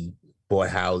obviously bought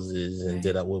houses and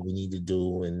did what we need to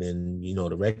do. And then, you know,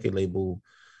 the record label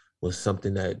was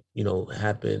something that, you know,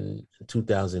 happened in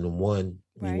 2001.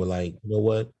 We were like, you know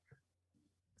what?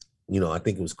 You know, I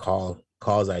think it was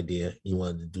Carl's idea. He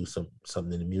wanted to do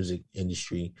something in the music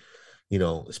industry, you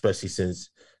know, especially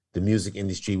since the music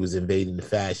industry was invading the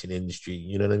fashion industry.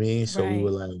 You know what I mean? So we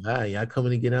were like, all right, y'all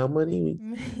coming to get our money?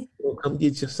 We'll come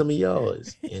get you some of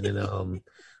yours. And then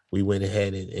we went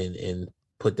ahead and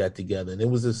put that together. And it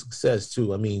was a success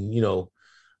too. I mean, you know,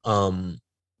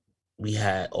 we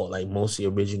had like mostly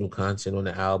original content on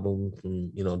the album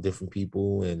from, you know, different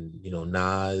people, and, you know,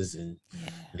 Nas and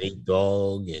Nate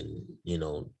Dogg, and, you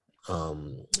know,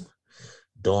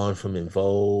 Dawn from In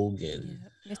Vogue, and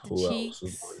who else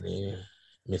was on there?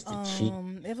 Mr. Cheek.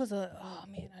 It was oh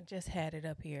man, I just had it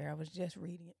up here. I was just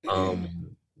reading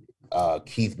it.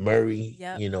 Keith Murray,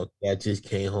 you know, that just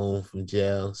came home from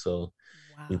jail, so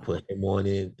we put him on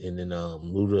it. And then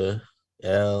Luda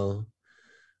L,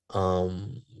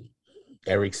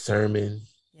 Eric Sermon.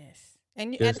 Yes.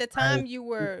 And at the time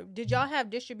did y'all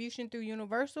have distribution through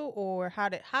Universal, or how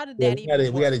did that even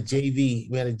work? We had a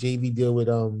JV deal with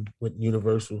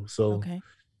Universal. So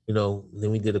you know,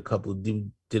 then we did a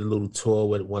little tour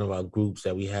with one of our groups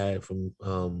that we had from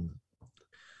 54th.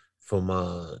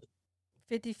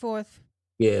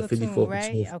 Yeah, platoon, 54th.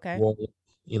 right? Okay.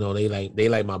 You know, they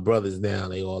like my brothers now.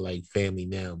 They all like family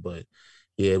now. But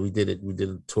yeah, we did it. We did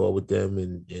a tour with them,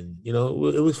 and you know,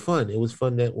 it was fun. It was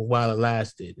fun that while it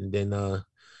lasted, and then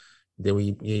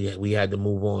we had to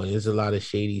move on. There's a lot of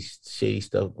shady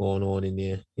stuff going on in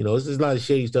there. You know, there's a lot of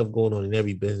shady stuff going on in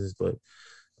every business, but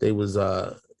it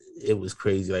was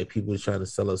crazy. Like people were trying to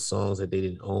sell us songs that they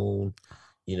didn't own.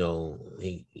 You know,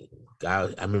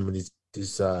 I remember this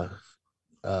what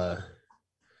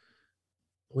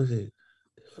was it?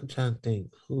 I'm trying to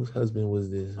think whose husband was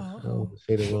this. I don't Oh. want to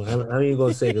say the wrong. I'm even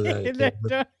gonna say because I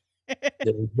can't.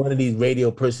 There was one of these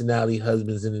radio personality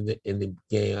husbands in the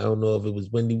game. I don't know if it was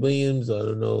Wendy Williams. I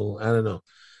don't know.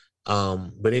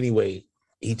 But anyway,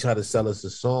 he tried to sell us a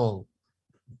song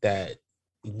that,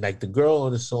 like, the girl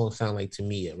on the song sounded like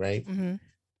Tamia, right? Mm-hmm.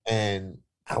 And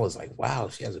I was like, wow,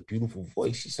 she has a beautiful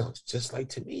voice. She sounds just like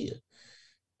Tamia.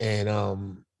 And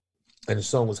the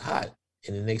song was hot.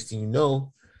 And the next thing you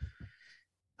know,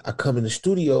 I come in the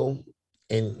studio,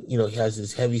 and he has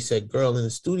this heavy set girl in the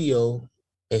studio,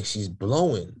 and she's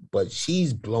blowing, but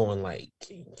she's blowing like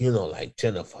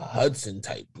Jennifer Hudson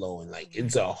type blowing. Like,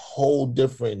 it's a whole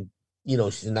different, she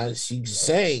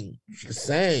sang,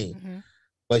 Mm-hmm.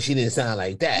 but she didn't sound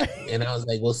like that. And I was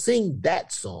like, well, sing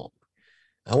that song.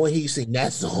 I want to hear you sing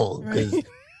that song, because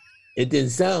it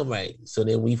didn't sound right. So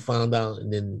then we found out,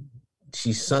 and then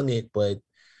she sung it, but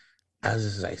I was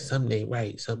just like, something ain't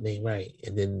right.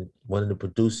 And then one of the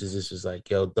producers just was like,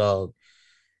 yo, dog,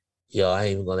 I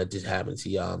ain't even gonna let this happen to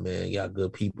y'all, man. Y'all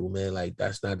good people, man. Like,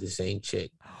 that's not the same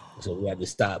chick. So we had to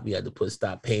stop. We had to put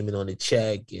stop payment on the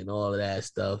check and all of that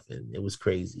stuff. And it was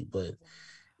crazy. But,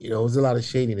 it was a lot of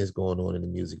shadiness going on in the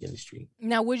music industry.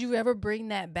 Now, would you ever bring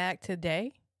that back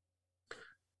today?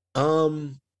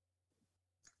 You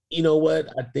know what?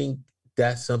 I think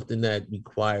that's something that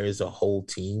requires a whole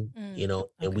team,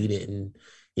 and we didn't,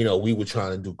 we were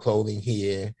trying to do clothing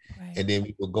here, right. And then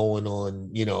we were going on,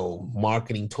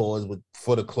 marketing tours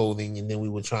for the clothing. And then we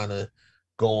were trying to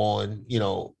go on,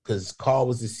 because Carl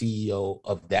was the CEO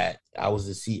of that. I was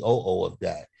the COO of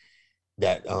that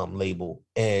label.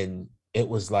 And it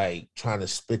was like trying to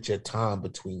split your time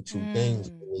between two things.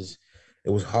 It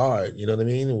was hard. You know what I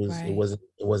mean? It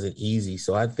wasn't easy.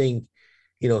 So I think,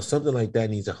 something like that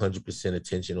needs 100%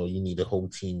 attention, or you need a whole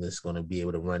team that's going to be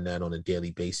able to run that on a daily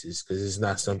basis, because it's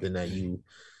not something that you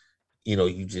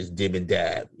just dib and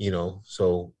dab,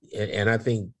 So, and I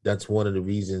think that's one of the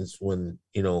reasons when,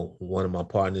 one of my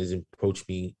partners approached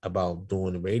me about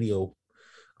doing the radio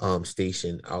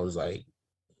station, I was like,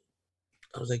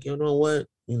 you know what?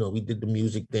 We did the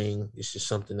music thing. It's just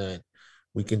something that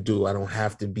we can do. I don't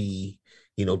have to be,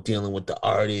 dealing with the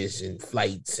artists and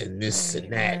flights and this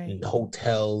and that and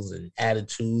hotels and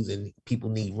attitudes, and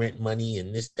people need rent money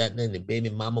and this, that, and the baby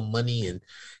mama money. And,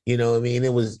 you know what I mean?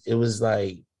 It was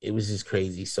just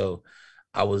crazy. So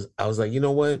I was like, you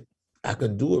know what? I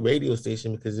can do a radio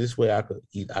station, because this way I could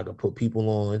put people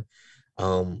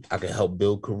on. I can help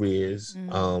build careers.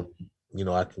 I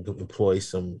can employ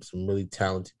some really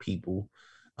talented people,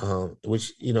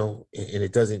 which, and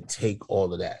it doesn't take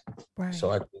all of that. Right. So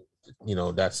I think,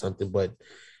 that's something. But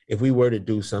if we were to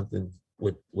do something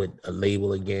with a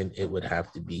label again, it would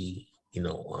have to be,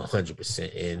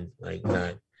 100% in, like,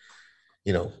 not,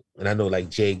 and I know, like,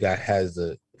 Jay has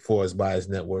the Forest Buyers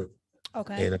Network.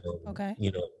 Okay. And, okay.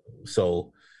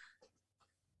 So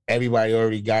everybody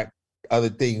already got other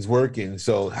things working.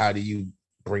 So how do you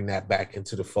bring that back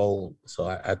into the fold? So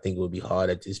I think it would be hard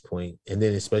at this point. And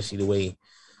then especially the way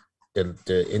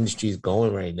the industry is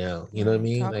going right now, you know what I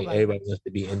mean? Like, everybody wants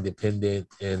to be independent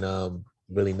and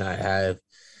really not have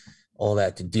all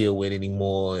that to deal with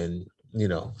anymore. And,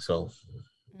 so.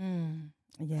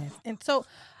 Yes. And so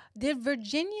did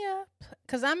Virginia,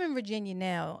 because I'm in Virginia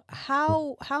now,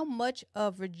 how much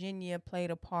of Virginia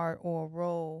played a part or a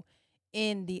role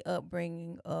in the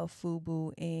upbringing of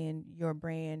FUBU and your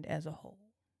brand as a whole?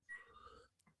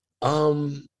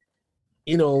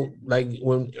 Like,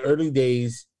 when early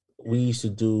days, we used to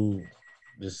do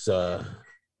this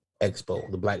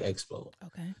expo, the Black Expo.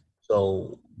 Okay.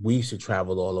 So we used to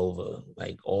travel all over,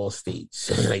 like, all states,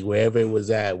 like, wherever it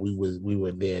was at, we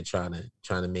were there trying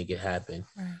to make it happen.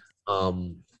 Right.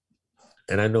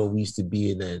 And I know we used to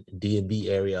be in that D&B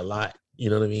area a lot, you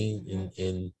know what I mean? Mm-hmm.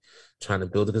 And trying to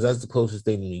build it, because that's the closest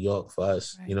thing to New York for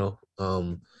us, right.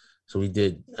 So we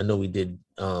did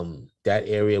that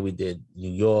area. We did New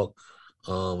York,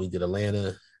 we did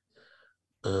Atlanta,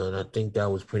 and I think that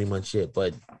was pretty much it.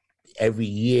 But every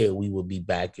year we would be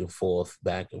back and forth.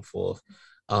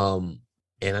 And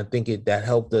I think that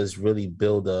helped us really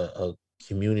build a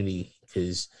community,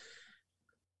 because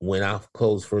when our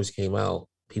clothes first came out,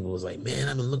 people was like, man,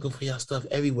 I've been looking for y'all stuff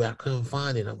everywhere. I couldn't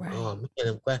find it. I'm like, oh man,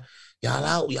 I'm glad y'all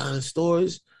out. Y'all in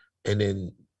stores. And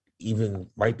then even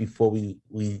right before we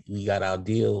got our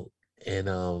deal, and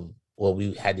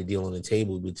we had the deal on the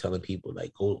table, we were telling people,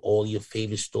 like, go to all your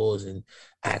favorite stores and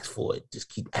ask for it. Just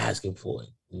keep asking for it.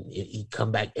 And you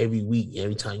come back every week.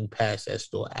 Every time you pass that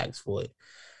store, ask for it.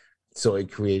 So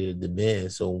it created a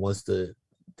demand. So once the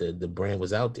brand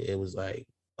was out there, it was like,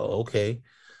 oh, okay,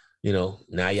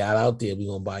 now y'all out there, we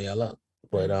gonna buy y'all up.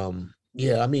 But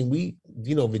Yeah, I mean,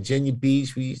 Virginia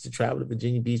Beach, we used to travel to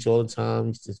Virginia Beach all the time. We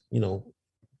used to,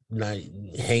 like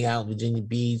hang out in Virginia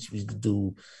Beach. We used to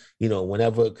do,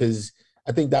 whenever, because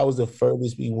I think that was the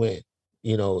furthest we went,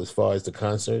 as far as the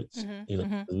concerts.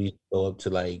 We go up to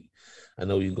like, I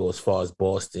know you go as far as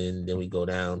Boston, then we go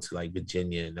down to like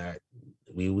Virginia, and that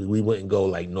we wouldn't go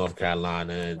like North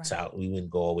Carolina and South. We wouldn't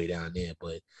go all the way down there,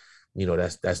 but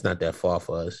that's not that far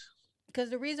for us. Because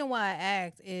the reason why I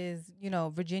asked is,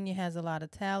 Virginia has a lot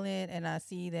of talent, and I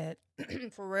see that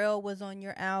Pharrell was on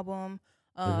your album.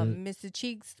 Mr.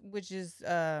 Cheeks, which is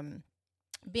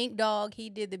Bink Dog, he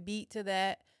did the beat to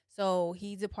that. So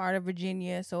he's a part of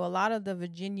Virginia. So a lot of the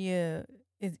Virginia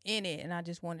is in it, and I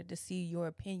just wanted to see your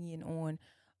opinion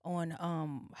on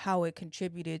how it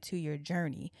contributed to your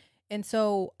journey. And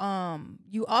so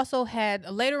you also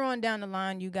had later on down the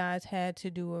line, you guys had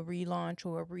to do a relaunch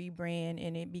or a rebrand,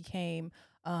 and it became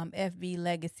FB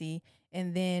Legacy.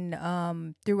 And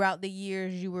then throughout the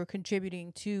years, you were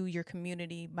contributing to your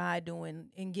community by doing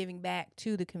and giving back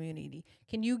to the community.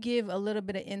 Can you give a little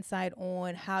bit of insight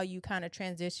on how you kind of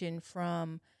transitioned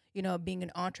from, being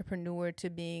an entrepreneur to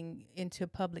being into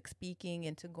public speaking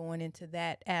and to going into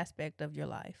that aspect of your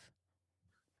life?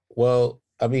 Well,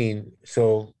 I mean,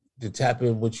 so to tap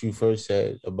in what you first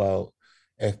said about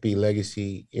FB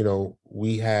Legacy,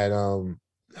 we had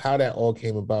how that all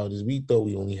came about is we thought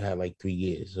we only had like 3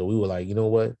 years. So we were like, you know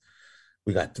what?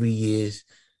 We got 3 years.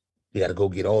 We got to go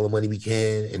get all the money we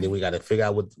can. And then we got to figure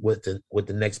out what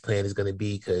the next plan is going to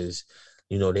be, because,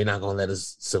 they're not going to let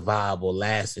us survive or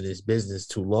last in this business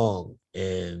too long.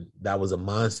 And that was a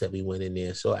mindset we went in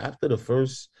there. So after the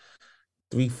first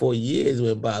 3-4 years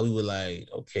went by, we were like,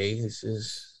 okay,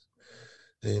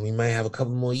 we might have a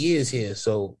couple more years here.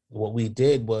 So what we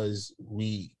did was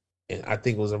and I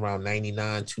think it was around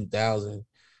 99, 2000,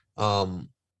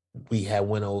 we had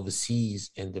went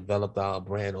overseas and developed our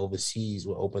brand overseas.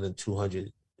 We're opening 200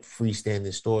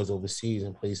 freestanding stores overseas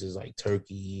in places like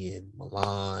Turkey and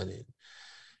Milan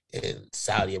and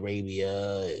Saudi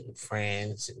Arabia and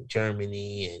France and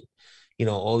Germany and,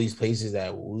 all these places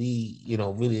that we,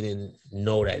 really didn't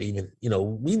know that even,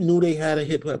 we knew they had a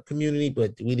hip hop community,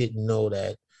 but we didn't know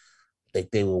that like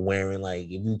they were wearing, like,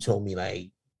 if you told me like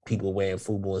people wearing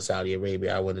FUBU in Saudi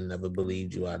Arabia, I would have never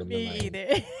believed you. I'd have been like, you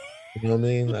know what I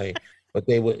mean? Like, but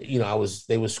they were,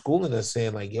 they were schooling us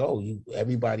saying like, yo,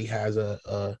 everybody has a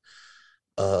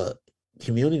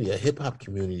community, a hip hop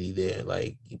community there,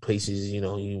 like places,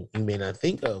 you may not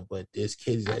think of, but there's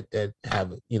kids that have,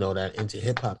 that into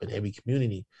hip hop in every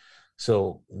community.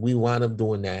 So we wound up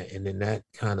doing that. And then that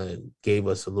kind of gave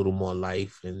us a little more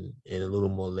life and a little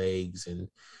more legs. And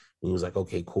we was like,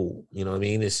 okay, cool. You know what I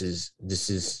mean? This is,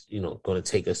 going to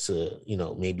take us to,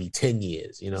 maybe 10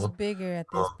 years, It's bigger at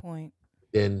this point.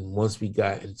 Then once we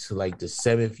got into like the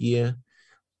 7th year,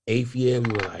 8th year,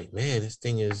 we were like, man, this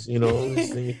thing is,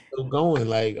 this thing is still going,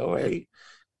 like, all right.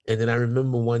 And then I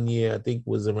remember one year, I think it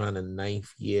was around the 9th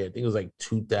year, I think it was like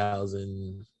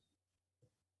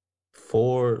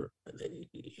 2004.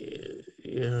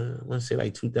 Yeah, I want to say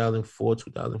like 2004,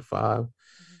 2005.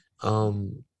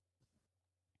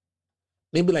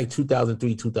 Maybe like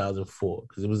 2003, 2004,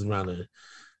 because it was around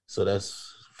so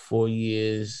that's 4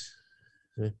 years.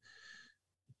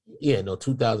 Yeah, no,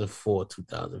 2004,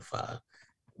 2005.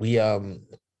 We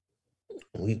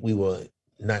were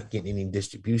not getting any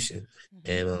distribution,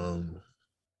 and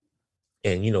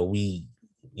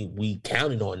we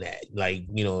counted on that, like,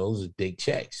 those are big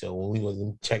checks. So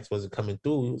when checks wasn't coming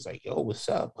through, it was like, yo, what's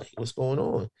up? Like, what's going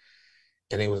on?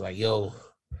 And they was like, yo,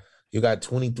 you got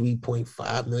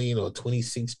 23.5 million or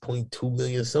 26.2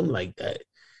 million, something like that.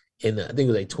 And I think it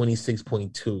was like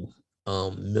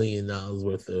 $26.2 million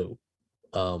worth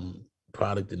of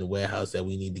product in the warehouse that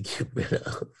we need to get rid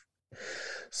of.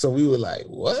 So we were like,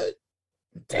 what?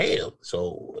 Damn.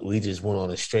 So we just went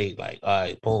on a straight, like, all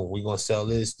right, boom, we're going to sell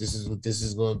this. This is what this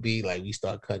is going to be. Like, we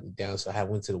start cutting it down. So I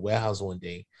went to the warehouse one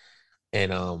day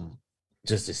and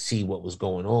just to see what was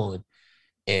going on.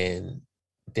 And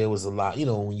there was a lot,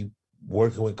 when you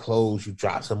working with clothes, you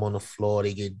drop some on the floor,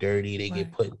 they get dirty, they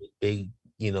get put in a big,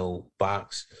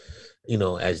 box,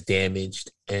 as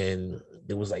damaged. And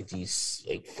there was like these,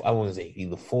 like, I want to say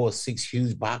either 4 or 6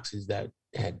 huge boxes that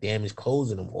had damaged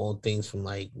clothes in them, all things from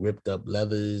like ripped up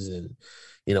leathers and,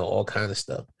 all kind of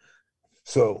stuff.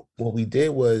 So what we did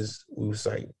was we was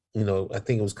like, I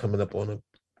think it was coming up on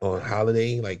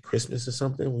holiday, like Christmas or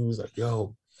something. We was like,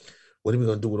 yo, what are we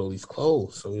gonna do with all these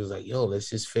clothes? So he was like, yo, let's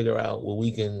just figure out where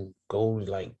we can go,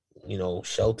 like,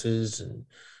 shelters and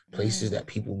places that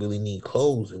people really need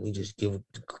clothes, and we just give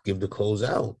the clothes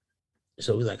out.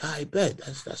 So we're like, I bet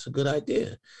that's a good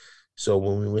idea. So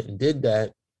when we went and did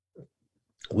that,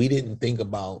 we didn't think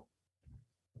about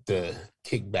the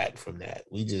kickback from that.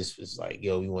 We just was like,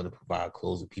 yo, we want to provide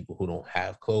clothes to people who don't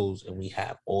have clothes, and we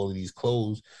have all of these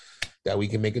clothes that we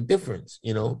can make a difference,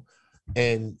 you know.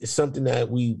 And it's something that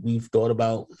we've thought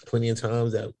about plenty of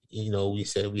times, that, you know, we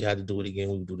said we had to do it again,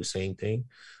 we would do the same thing.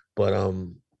 But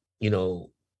you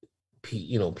know,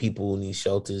 people in these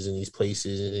shelters and these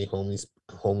places and the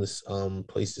homeless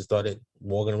places started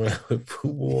walking around with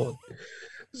FUBU on.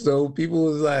 So people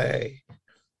was like,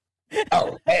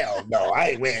 oh, hell no, I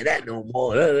ain't wearing that no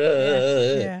more.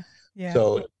 Yeah.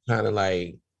 So kind of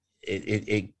like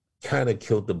it kind of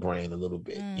killed the brand a little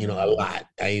bit, you know, a lot.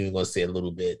 I ain't even gonna say a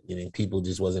little bit. You know, people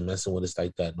just wasn't messing with us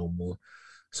like that no more.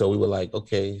 So we were like,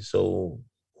 okay, so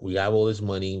we have all this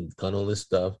money, we've done all this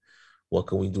stuff. What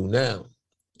can we do now?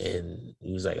 And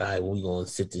he was like, all right, well, we're gonna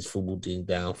sit this FUBU thing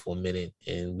down for a minute,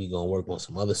 and we're gonna work on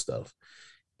some other stuff.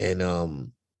 And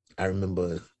I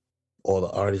remember all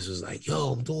the artists was like,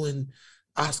 yo, I'm doing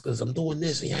Oscars, I'm doing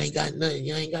this, and y'all ain't got nothing,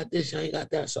 y'all ain't got this, y'all ain't got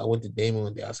that. So I went to Damon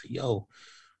one day, I was like, yo,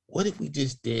 what if we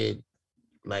just did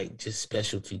like just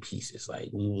specialty pieces? Like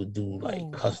we would do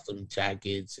like custom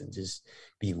jackets and just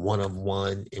be one of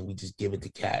one, and we just give it to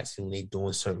cats and they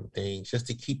doing certain things just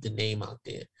to keep the name out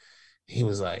there. He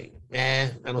was like,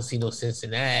 man, I don't see no sense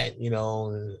in that, you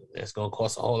know, that's gonna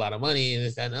cost a whole lot of money and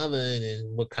this, that, and the other,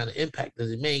 and what kind of impact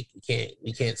does it make?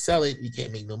 We can't sell it, we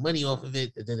can't make no money off of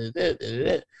it.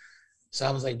 So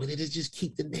I was like, but it'll just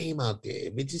keep the name out there.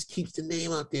 If it just keeps the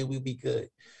name out there, we'll be good.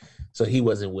 So he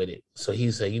wasn't with it. So he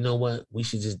said, you know what? We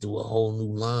should just do a whole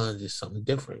new line, just something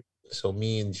different. So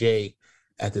me and Jay,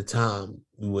 at the time,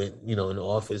 we went, you know, in the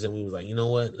office, and we was like, you know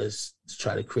what? Let's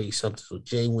try to create something. So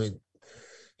Jay went,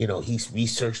 you know, he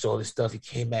researched all this stuff. He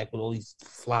came back with all these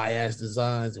fly ass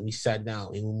designs, and we sat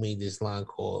down and we made this line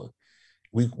called,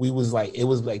 we was like, it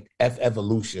was like F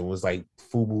Evolution was like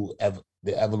FUBU,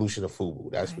 the evolution of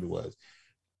FUBU. That's what it was.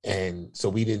 And so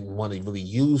we didn't want to really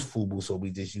use FUBU, so we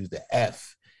just used the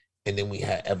F. And then we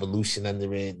had evolution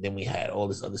under it. Then we had all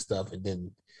this other stuff. And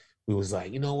then we was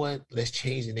like, you know what? Let's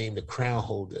change the name to Crown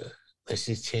Holder. Let's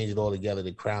just change it all together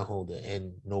to Crown Holder,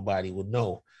 and nobody would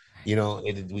know. You know,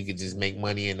 we could just make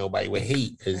money and nobody would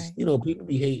hate, because, you know, people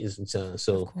be hating sometimes.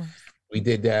 So we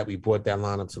did that. We brought that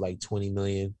line up to like 20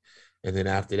 million. And then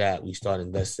after that, we started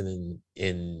investing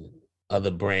in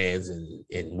other brands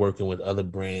and working with other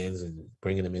brands and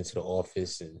bringing them into the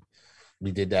office. And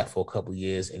we did that for a couple of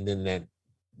years. And then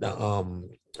the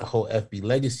whole FB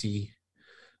Legacy,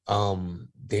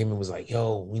 Damon was like,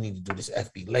 yo, we need to do this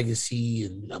FB Legacy,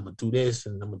 and I'm gonna do this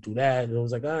and I'm gonna do that. And I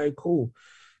was like, all right, cool.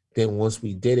 Then once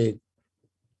we did it,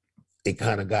 it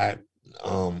kind of got,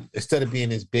 instead of being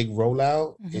this big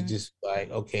rollout, it just like,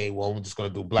 okay, well, I'm just gonna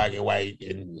do black and white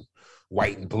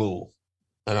and blue.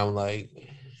 And I'm like,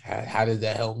 how does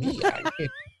that help me? I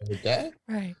can't with that.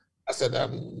 Right. I said,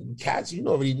 cats, you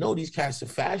already know these cats are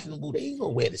fashionable. They ain't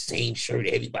gonna wear the same shirt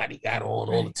everybody got on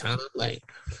all the time. Like,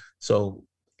 so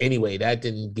anyway, that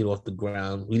didn't get off the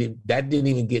ground. That didn't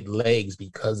even get legs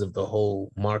because of the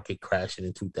whole market crashing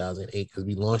in 2008, because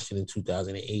we launched it in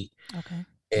 2008. Okay.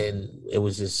 And it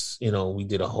was just, you know, we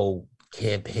did a whole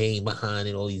campaign behind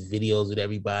it, all these videos with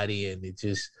everybody, and it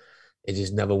just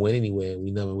never went anywhere.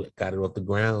 We never got it off the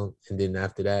ground. And then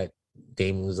after that,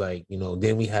 Damon was like, you know,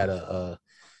 then we had a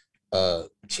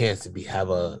chance to have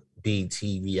a BET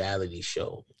reality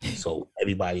show. So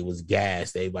everybody was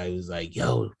gassed. Everybody was like,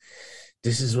 yo,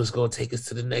 this is what's gonna take us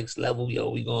to the next level. Yo,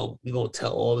 we gonna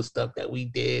tell all the stuff that we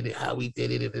did and how we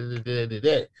did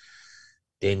it.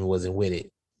 Damon wasn't with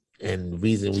it. And the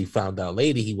reason we found out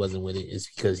later he wasn't with it is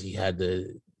because he had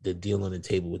the deal on the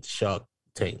table with the Shark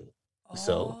Tank.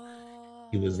 So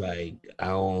he was like, I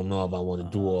don't know if I want to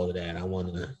do all of that. I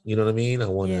want to, you know what I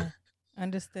mean?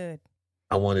 Understood.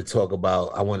 I want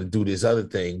to do this other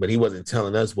thing, but he wasn't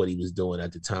telling us what he was doing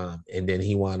at the time. And then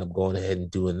he wound up going ahead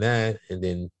and doing that. And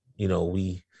then, you know,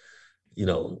 we, you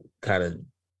know, kind of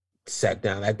sat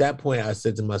down. At that point, I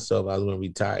said to myself, I was going to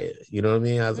retire. You know what I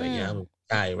mean? I was like, yeah, I'm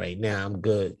retired right now. I'm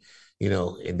good. You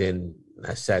know, and then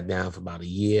I sat down for about a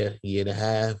year and a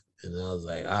half. And I was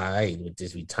like, all right, with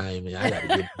this retirement, I got to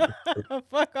get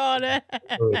fuck all that.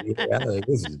 I was like,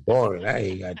 this is boring. I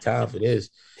ain't got time for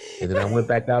this. And then I went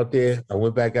back out there,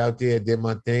 did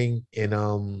my thing.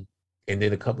 And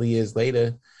then a couple of years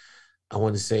later, I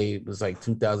want to say it was like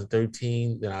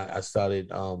 2013, then I started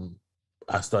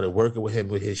working with him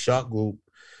with his Shark Group.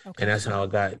 Okay. And that's how I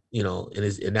got, you know,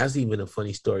 and that's even a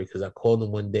funny story, because I called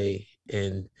him one day,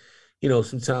 and, you know,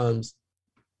 sometimes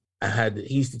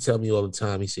he used to tell me all the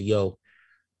time, he said, yo,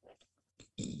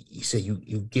 he said,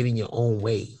 you get in your own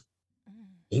way.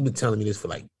 He's been telling me this for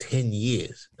like 10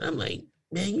 years. And I'm like,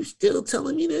 man, you still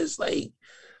telling me this? Like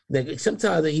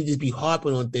sometimes he just be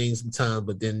harping on things sometimes,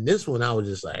 but then this one I was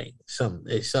just like, something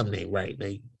ain't right.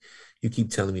 Like you keep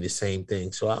telling me the same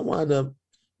thing. So I wound up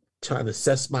trying to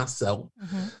assess myself.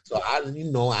 So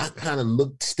I kind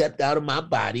of stepped out of my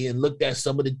body and looked at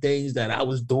some of the things that I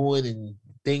was doing and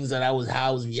things that how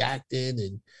I was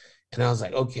reacting. And I was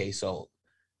like, okay, so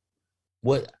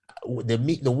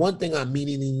the one thing I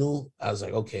immediately knew, I was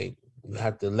like, okay, you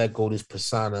have to let go of this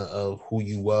persona of who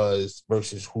you was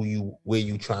versus where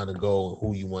you trying to go and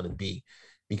who you want to be.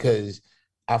 Because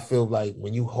I feel like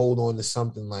when you hold on to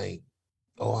something like,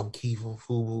 oh, I'm Keith from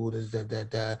FUBU, this,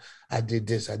 I did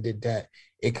this, I did that,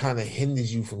 it kind of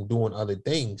hinders you from doing other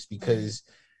things because,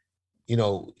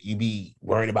 you be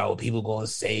worried about what people going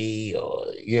to say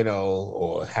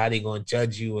or how they going to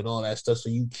judge you and all that stuff. So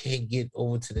you can't get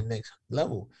over to the next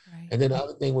level. Right. And then the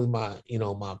other thing was my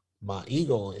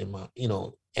ego and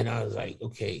and I was like,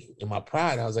 okay, in my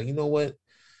pride, I was like, you know what?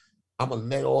 I'm going to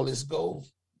let all this go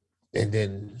and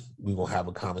then we're going to have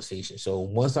a conversation. So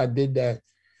once I did that,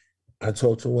 I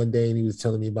talked to him one day and he was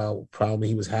telling me about a problem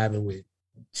he was having with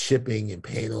shipping and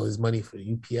paying all his money for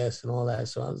UPS and all that.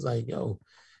 So I was like, yo,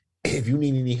 if you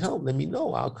need any help, let me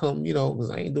know. I'll come, because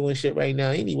I ain't doing shit right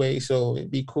now anyway. So it'd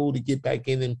be cool to get back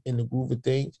in the groove of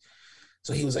things.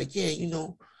 So he was like, yeah, I'm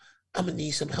going to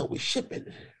need some help with shipping.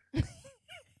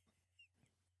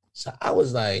 So I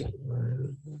was like,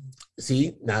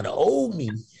 see, now the old me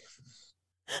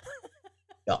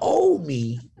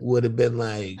would have been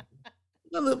like,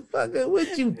 motherfucker,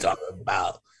 what you talking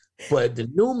about? But the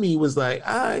new me was like,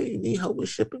 I need help with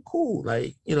shipping. Cool.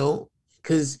 Like,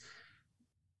 because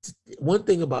one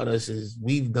thing about us is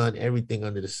we've done everything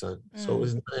under the sun. So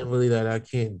it's not really that I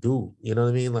can't do, you know what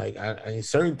I mean? Like I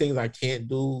certain things I can't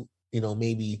do,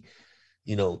 maybe,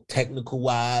 technical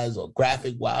wise or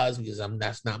graphic wise, because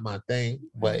that's not my thing.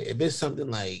 But if it's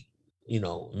something like,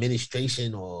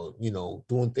 administration or,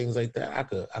 doing things like that,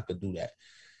 I could do that.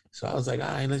 So I was like, all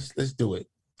right, let's do it.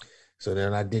 So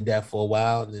then I did that for a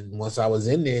while. And then once I was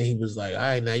in there, he was like, all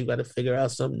right, now you got to figure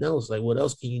out something else. Like, what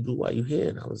else can you do while you're here?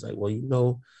 And I was like,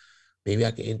 well, maybe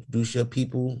I can introduce your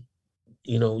people,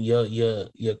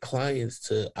 your clients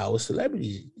to our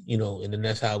celebrities, and then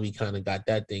that's how we kind of got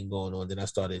that thing going on. Then I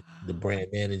started the brand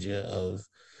manager of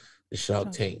the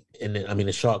Shark Tank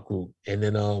the Shark Group. And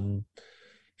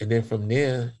then from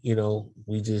there,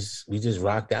 we just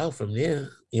rocked out from there,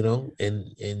 and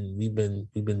we've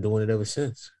been doing it ever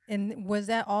since. And was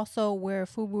that also where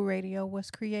FUBU Radio was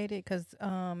created? Because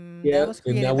that was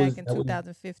created back in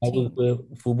 2015. That was where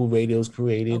FUBU Radio was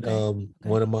created. Okay.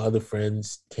 One of my other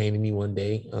friends came to me one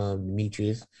day,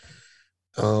 Demetrius.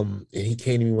 And he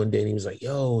came to me one day and he was like,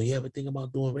 yo, you ever think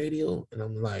about doing radio? And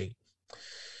I'm like,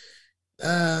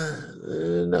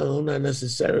 no, not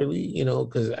necessarily,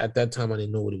 because at that time I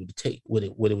didn't know what it would take, what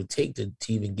it would take to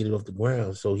even get it off the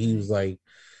ground. So he was like,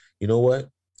 you know what?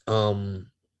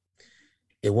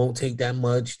 It won't take that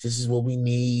much. This is what we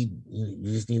need.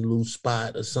 You just need a little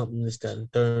spot or something, this, that,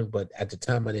 and third. But at the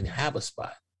time I didn't have a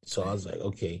spot. So I was like,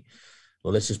 okay,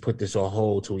 well, let's just put this on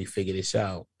hold till we figure this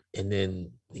out. And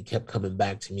then he kept coming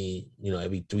back to me,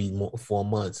 every 4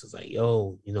 months. It's like,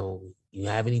 yo, you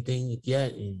have anything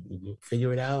yet? You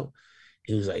figure it out?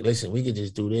 He was like, listen, we could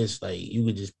just do this. Like, you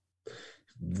could just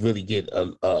really get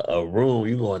a room.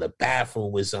 You go in a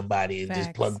bathroom with somebody and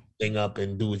just plug the thing up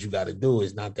and do what you got to do.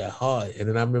 It's not that hard. And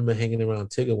then I remember hanging around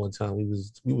Tigger one time. We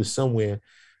was somewhere,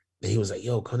 and he was like,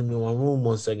 yo, come to me in my room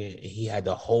 1 second. And he had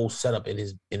the whole setup in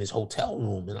his hotel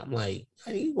room. And I'm like,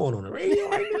 hey, you going on the radio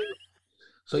right now?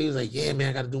 So he was like, yeah, man,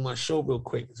 I got to do my show real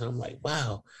quick. So I'm like,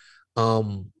 wow.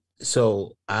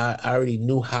 So I already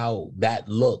knew how that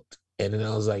looked. And then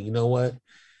I was like, you know what?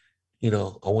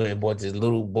 I went and bought this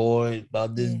little board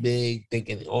about this big,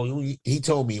 thinking, he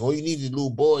told me, you need a little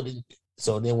board. And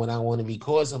so then when I wanted to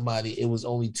record somebody, it was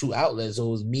only 2 outlets. So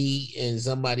it was me and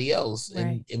somebody else.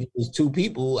 Right. And if it was 2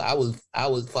 people, I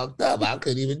was fucked up. I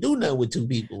couldn't even do nothing with 2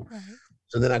 people. Right.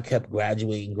 So then I kept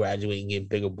graduating, getting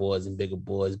bigger boards and bigger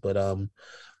boards. But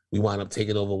we wound up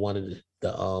taking over one of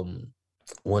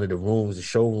the rooms, the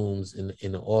showrooms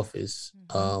in the office.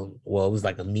 Well, it was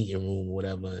like a meeting room or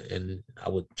whatever, and I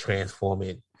would transform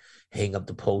it, hang up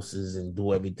the posters, and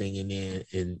do everything in there,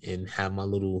 and have my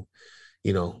little,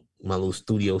 my little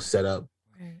studio set up,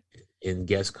 and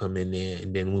guests come in there,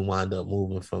 and then we wound up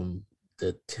moving from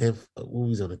the 10th. We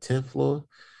was on the 10th floor.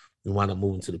 We wound up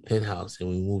moving to the penthouse, and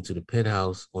we moved to the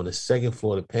penthouse. On the 2nd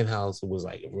floor, the penthouse, it was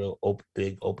like a real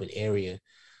big open area,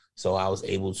 so I was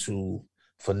able to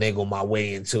finagle my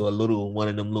way into one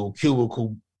of them little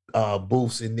cubicle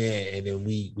booths in there, and then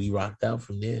we rocked out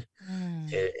from there.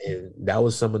 And that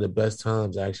was some of the best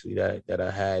times actually that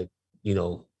I had, you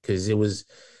know, because it was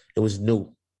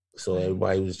new. So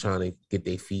everybody was trying to get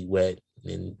their feet wet,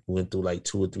 and went through like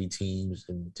 2 or 3 teams,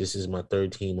 and this is my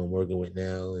 3rd team I'm working with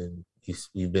now, and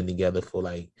we've been together for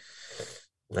like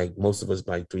most of us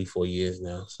like 3-4 years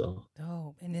now. So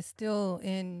and it's still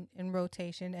in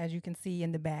rotation, as you can see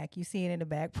in the back. You see it in the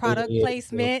back. Product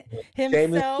placement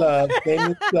himself.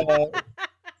 Shameless plug.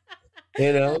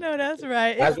 You know, no, that's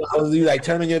right. I was like,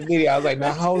 turn on your video. I was like,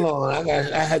 now hold on.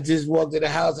 I had just walked in the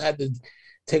house. I had to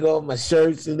take off my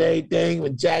shirts and everything,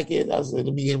 with jackets. I was like,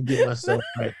 let me get myself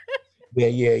right.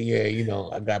 Yeah. You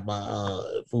know, I got my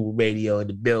FUBU Radio in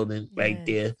the building right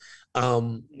there.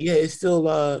 It's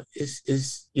still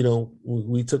it's you know,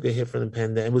 we took a hit from the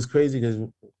pandemic. It was crazy because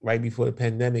right before the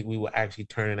pandemic, we were actually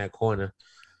turning that corner.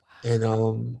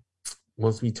 And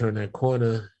once we turned that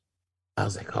corner, I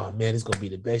was like, oh man, it's gonna be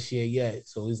the best year yet.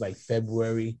 So it's like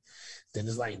February, then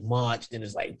it's like March, then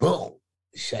it's like boom,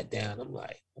 shut down. I'm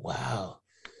like, wow.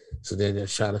 So then they're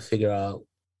trying to figure out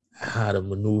how to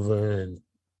maneuver and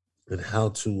how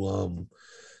to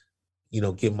you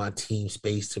know, give my team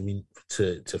space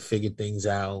to figure things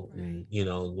out. And, you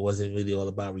know, it wasn't really all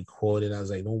about recording. I was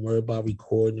like, don't worry about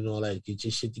recording and all that. Get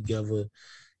your shit together,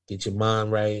 get your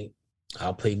mind right.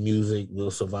 I'll play music,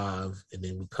 we'll survive. And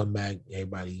then we come back,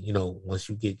 everybody, you know, once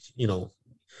you get, you know,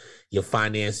 your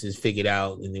finances figured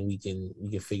out, and then we can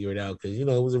figure it out. Cause, you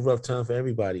know, it was a rough time for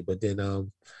everybody. But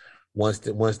then once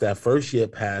that first year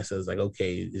passed, I was like,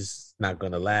 okay, it's not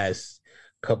gonna last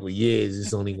a couple of years.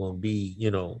 It's only gonna be,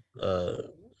 you know,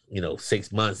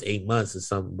 6 months, 8 months or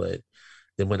something. But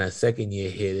then when that second year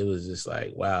hit, it was just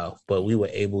like, wow. But we were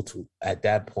able to, at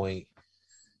that point,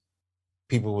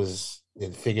 people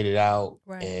then figured it out,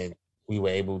 and we were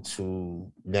able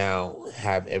to now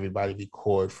have everybody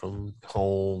record from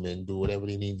home and do whatever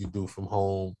they need to do from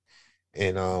home.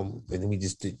 And then we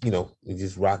just did, you know, we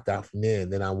just rocked out from there.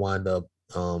 And then I wound up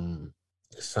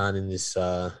signing this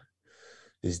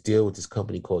deal with this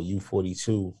company called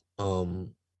U42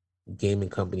 gaming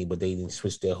company, but they didn't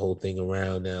switch their whole thing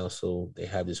around now. So they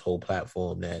have this whole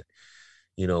platform that,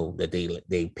 you know, that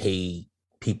they pay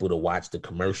people to watch the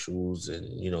commercials, and,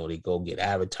 you know, they go get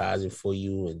advertising for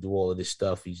you and do all of this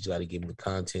stuff. You just got to give them the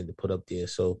content to put up there.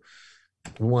 So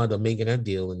we wound up making that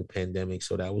deal in the pandemic.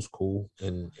 So that was cool.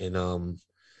 And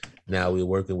now we're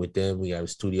working with them. We have a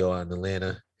studio out in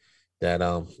Atlanta that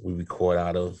we record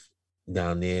out of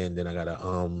down there. And then I got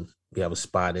we have a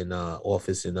spot in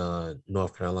office in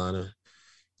North Carolina.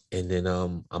 And then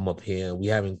I'm up here. We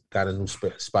haven't got a new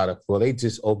spot up. Well, they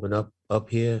just opened up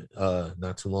here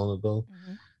not too long ago.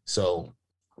 So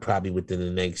probably within the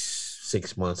next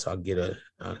 6 months, I'll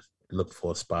look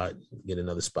for a spot, get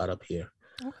another spot up here.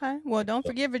 Okay. Well, don't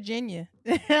forget Virginia.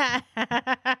 Ain't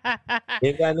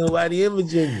got nobody in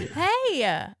Virginia. Hey,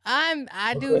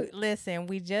 I do. Listen,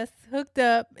 we just hooked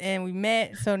up and we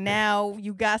met. So now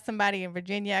you got somebody in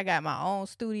Virginia. I got my own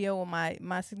studio.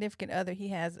 My significant other, he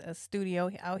has a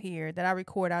studio out here that I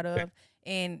record out of.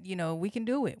 And, you know, we can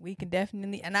do it. We can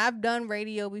definitely. And I've done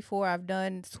radio before. I've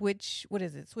done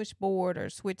switchboard or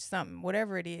switch something,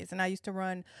 whatever it is. And I used to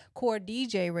run core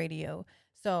DJ radio.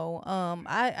 So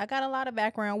I got a lot of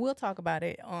background. We'll talk about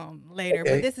it later,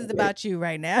 but this is about you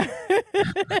right now.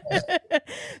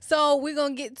 So we're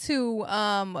going to get to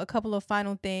a couple of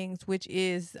final things, which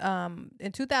is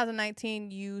in 2019,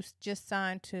 you just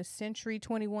signed to Century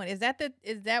 21. Is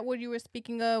that what you were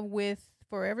speaking of with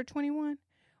Forever 21?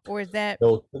 Or is that?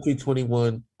 No, Century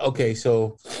 21. Okay,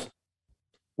 so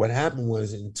what happened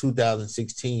was in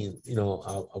 2016, you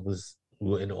know, we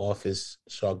were in the office,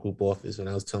 Shark Group office, and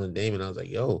I was telling Damon, I was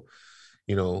like, yo,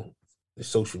 you know, the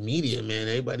social media, man,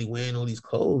 everybody wearing all these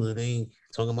clothes and they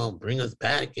talking about bring us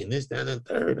back and this, that, and the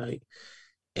third. Like,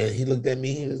 and he looked at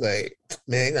me, he was like,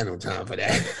 man, I ain't got no time for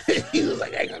that. He was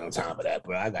like, I ain't got no time for that,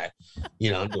 bro. I got,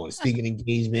 you know, I'm doing speaking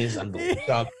engagements, I'm doing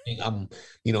shopping, I'm,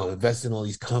 you know, investing in all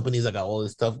these companies, I got all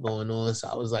this stuff going on. So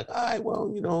I was like, all right,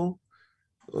 well, you know,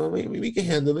 maybe we can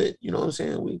handle it. You know what I'm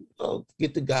saying? We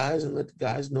get the guys and let the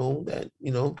guys know that,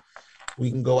 you know, we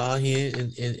can go out here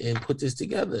and put this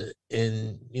together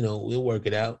and, you know, we'll work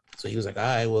it out. So he was like, all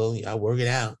right, well, I'll work it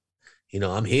out. You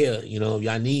know, I'm here. You know, if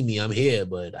y'all need me, I'm here.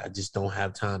 But I just don't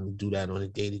have time to do that on a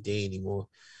day-to-day anymore.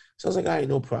 So I was like, all right,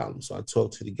 no problem. So I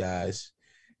talked to the guys.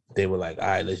 They were like, all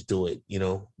right, let's do it. You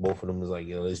know, both of them was like,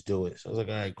 yo, let's do it. So I was like,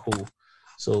 all right, cool.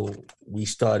 So we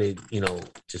started, you know,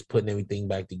 just putting everything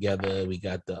back together. We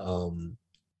got the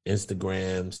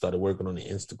Instagram, started working on the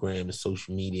Instagram and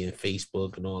social media and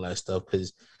Facebook and all that stuff.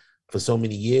 Because for so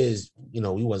many years, you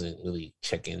know, we wasn't really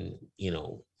checking, you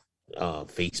know,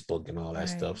 Facebook and all that Right.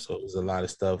 stuff. So it was a lot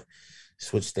of stuff,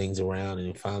 switch things around, and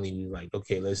then finally we were like,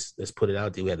 okay, let's put it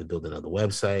out there. We had to build another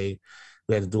website.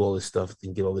 We had to do all this stuff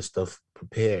and get all this stuff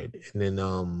prepared. And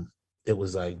then it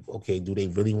was like, okay, do they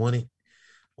really want it,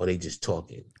 or they just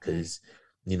talking? Because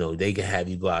they can have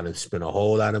you go out and spend a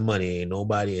whole lot of money, and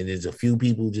nobody, and there's a few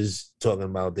people just talking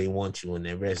about they want you, and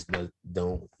the rest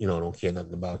don't care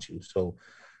nothing about you. So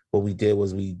what we did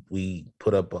was we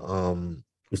put up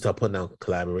we started putting out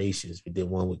collaborations. We did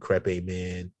one with Crepe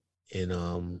Man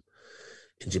in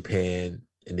Japan,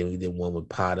 and then we did one with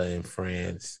Pata in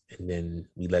France, and then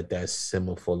we let that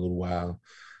simmer for a little while.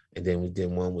 And then we did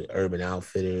one with Urban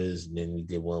Outfitters, and then we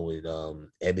did one with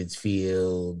Ebbets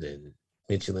Field and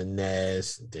Mitchell and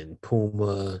Ness, then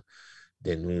Puma.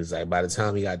 Then we was like, by the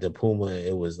time we got to Puma,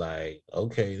 it was like,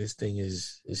 okay, this thing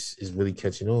is really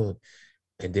catching on.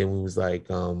 And then we was like,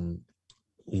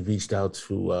 we reached out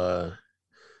to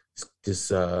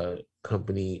this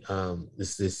company,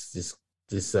 this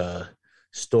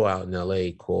store out in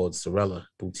LA called Sorella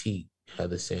Boutique,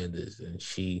 Heather Sanders, and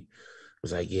she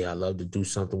was like, yeah, I love to do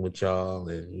something with y'all.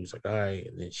 And he was like, all right.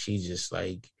 And then she just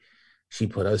like, she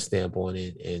put her stamp on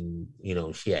it, and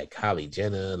she had Kylie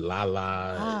Jenner,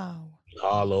 Lala,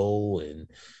 Harlow, and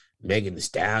Megan Thee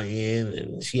Stallion,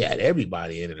 and she had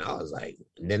everybody in it. And I was like,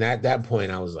 and then at that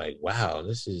point I was like, wow,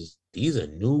 these are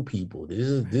new people. This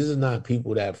is not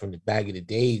people that from the back of the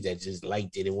days that just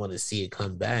liked it and want to see it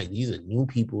come back. These are new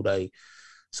people.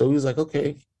 So he was like,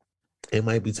 okay, it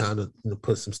might be time to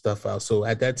put some stuff out. So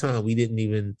at that time, we didn't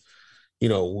even,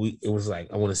 it was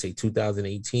like, I want to say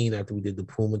 2018 after we did the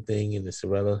Puma thing and the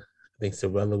Sorella. I think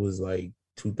Sorella was like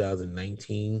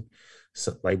 2019,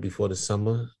 so right before the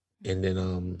summer. And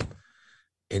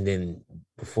then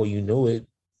before you know it,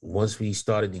 once we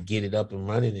started to get it up and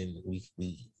running, and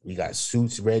we got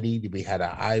suits ready, we had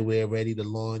our eyewear ready to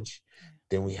launch.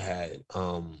 Then we had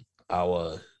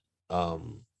our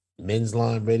men's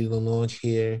line ready to launch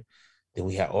here. Then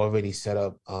we had already set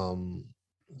up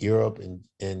Europe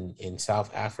and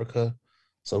South Africa.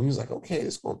 So he was like, okay,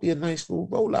 it's going to be a nice little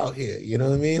rollout here. You know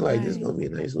what I mean? Like, this is going to be a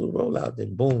nice little rollout.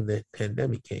 Then boom, the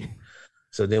pandemic came.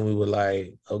 So then we were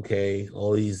like, okay,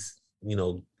 all these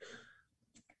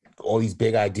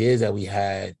big ideas that we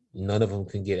had, none of them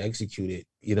can get executed,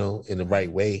 in the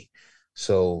right way.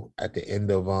 So at the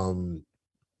end of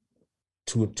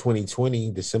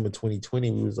 2020, December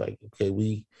 2020, we was like, okay,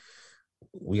 we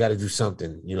got to do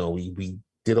something. We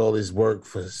did all this work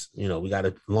for, we got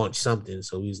to launch something.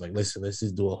 So he was like, listen, let's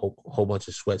just do a whole bunch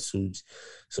of sweatsuits,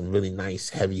 some really nice,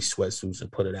 heavy sweatsuits,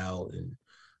 and put it out. And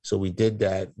so we did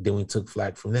that. Then we took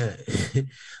flack from that.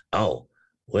 Oh,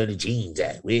 where the jeans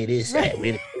at? Where this at?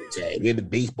 Where the boots at? Where the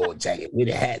baseball jacket? Where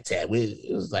the hats at?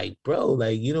 It was like, bro,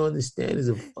 like, you don't understand, it's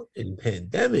a fucking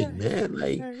pandemic, man.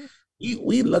 Like,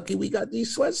 we lucky we got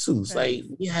these sweatsuits. Like,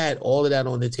 we had all of that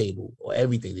on the table, or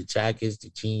everything, the jackets, the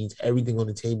jeans, everything on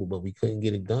the table, but we couldn't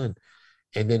get it done.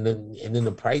 And then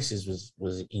the prices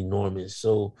was enormous.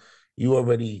 So you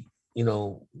already,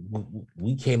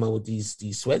 we came out with these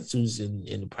sweatsuits,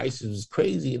 and the prices was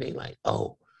crazy. And they like,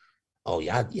 oh,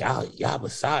 y'all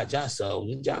besides y'all,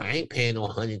 y'all ain't paying no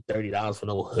 $130 for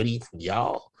no hoodie from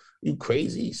y'all. You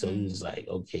crazy? So he was like,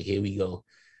 okay, here we go.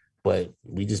 But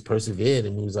we just persevered,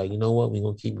 and we was like, you know what, we're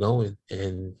gonna keep going.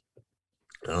 And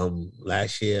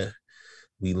last year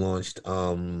we launched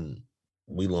the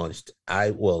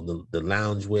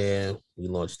loungewear, we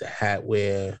launched the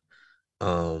hatwear,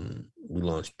 we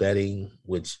launched bedding,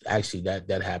 which actually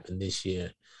that happened this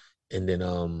year. And then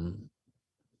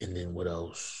what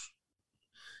else?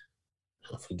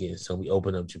 I'm forgetting. So we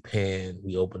opened up Japan,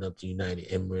 we opened up the United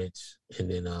Emirates, and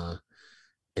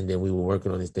then we were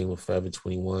working on this thing with Forever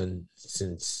 21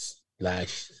 since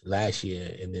last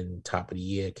year, and then top of the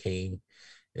year came,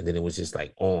 and then it was just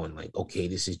like okay,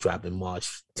 this is dropping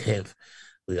March 10th.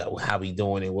 We got how we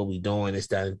doing it, what we doing, this,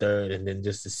 that, and third, and then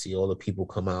just to see all the people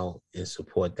come out and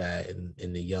support that,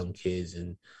 and the young kids,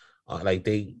 and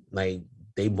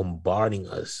they bombarding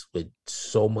us with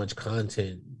so much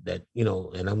content that,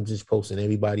 and I'm just posting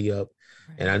everybody up.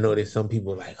 And I know there's some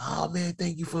people like, oh man,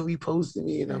 thank you for reposting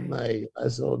me. And I'm like,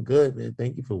 that's all good, man.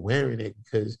 Thank you for wearing it,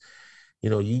 because,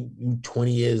 you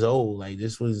 20 years old. Like,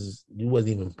 you wasn't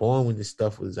even born when this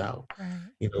stuff was out,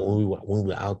 when we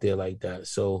were out there like that.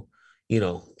 So,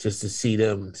 just to see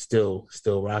them still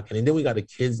rocking. And then we got a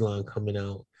kids line coming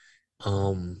out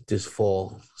this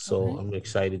fall. So I'm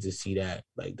excited to see that.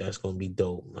 Like, that's going to be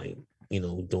dope. Like,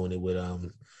 doing it with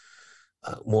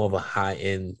more of a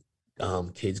high-end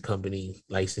kids company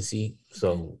licensee.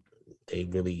 So they've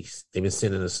been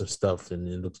sending us some stuff, and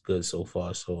it looks good so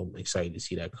far. So I'm excited to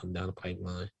see that come down the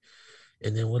pipeline.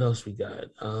 And then what else we got?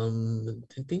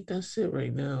 I think that's it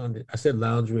right now. I said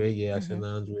loungewear. Yeah, I said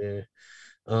loungewear.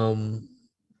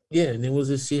 Yeah, and then we'll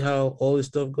just see how all this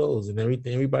stuff goes and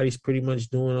everything. Everybody's pretty much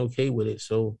doing okay with it.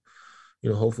 So,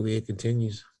 hopefully it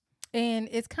continues. And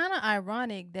it's kind of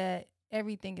ironic that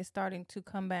everything is starting to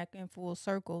come back in full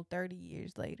circle 30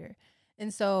 years later.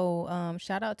 And so,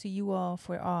 shout out to you all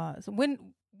for so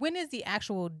when is the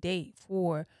actual date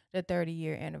for the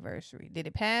 30-year anniversary? Did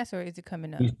it pass or is it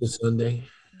coming up? Easter Sunday.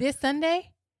 This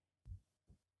Sunday?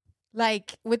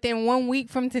 Like within 1 week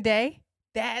from today?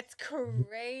 That's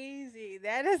crazy.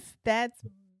 This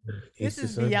Easter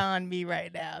is Sunday. beyond me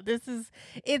right now.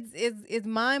 It's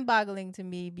mind-boggling to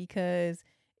me because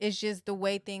it's just the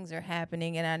way things are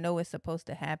happening, and I know it's supposed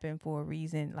to happen for a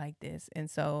reason like this. And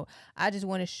so I just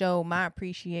want to show my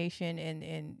appreciation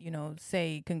and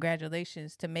say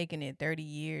congratulations to making it 30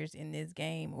 years in this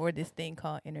game or this thing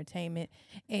called entertainment,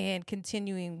 and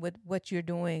continuing with what you're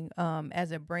doing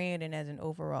as a brand and as an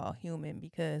overall human,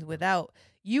 because without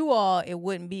you all, it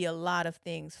wouldn't be a lot of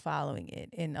things following it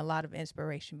and a lot of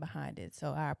inspiration behind it.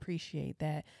 So I appreciate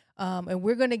that. And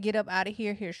we're going to get up out of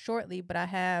here shortly, but I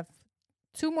have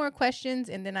 2 more questions,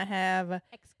 and then I have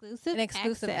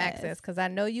exclusive access, because I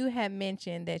know you had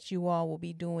mentioned that you all will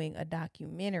be doing a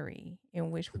documentary,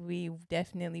 in which we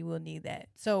definitely will need that.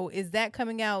 So is that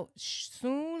coming out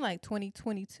soon, like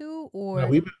 2022, or? Yeah,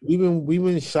 we've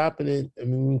been shopping it. I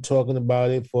mean, we've been talking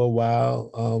about it for a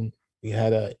while. We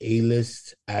had a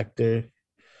A-list actor,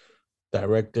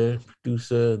 director,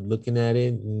 producer looking at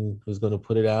it and was going to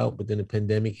put it out, but then the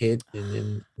pandemic hit,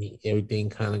 and then everything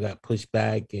kind of got pushed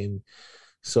back. And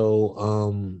so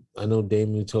I know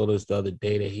Damien told us the other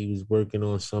day that he was working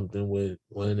on something with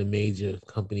one of the major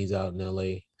companies out in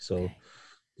LA. So,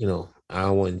 I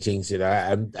don't want to jinx it.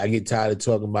 I get tired of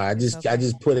talking about it. I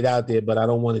just put it out there, but I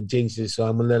don't want to jinx it. So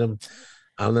I'm gonna let him.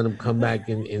 I'll let him come back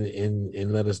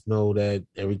and let us know that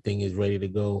everything is ready to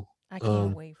go. I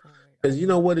can't wait for it. Because you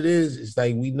know what it is? It's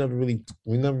like we never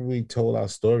really told our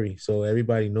story. So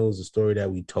everybody knows the story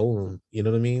that we told them. You know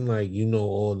what I mean? Like,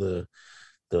 all the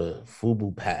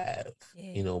FUBU path.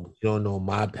 Yeah. You don't know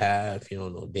my path. You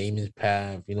don't know Damon's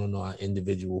path. You don't know our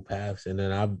individual paths. And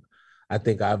then I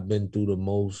think I've been through the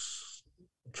most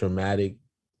traumatic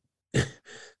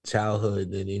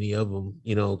childhood than any of them.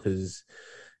 Because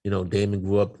Damon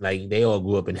grew up, like, they all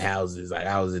grew up in houses. Like,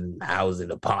 I was in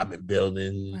an apartment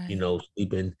building, right.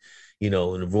 Sleeping, in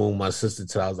the room with my sister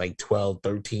till I was like 12,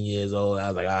 13 years old. I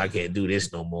was like, I can't do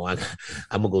this no more. I'm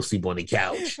going to go sleep on the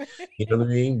couch. You know what I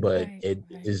mean? But it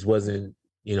just wasn't,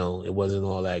 it wasn't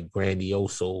all that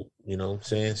grandiose. You know what I'm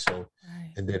saying? So,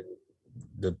 and then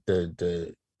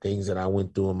the things that I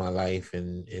went through in my life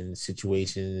and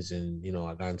situations, and,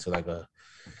 I got into like a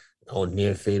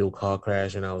near fatal car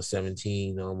crash when I was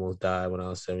 17. I almost died when I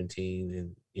was 17.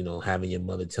 And, having your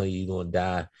mother tell you you're going to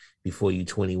die before you're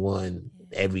 21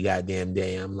 every goddamn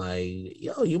day. I'm like,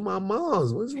 yo, you my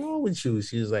mom's. What's wrong with you?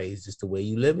 She was like, it's just the way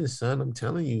you living, son. I'm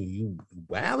telling you, you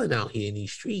wilding out here in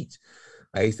these streets.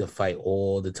 I used to fight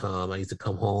all the time. I used to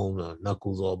come home,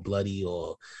 knuckles all bloody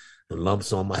or the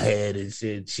lumps on my head and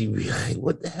shit. She'd be like,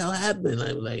 what the hell happened?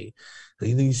 I'm like,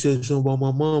 you said something about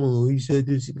my mama. He said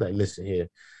this. She'd be like, listen here.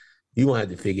 You gonna have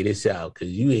to figure this out, because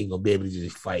you ain't gonna be able to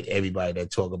just fight everybody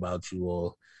that talk about you,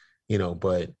 or,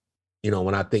 but,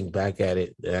 when I think back at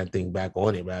it, and I think back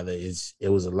on it rather, it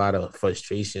was a lot of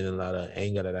frustration and a lot of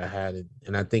anger that I had.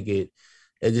 And I think it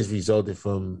just resulted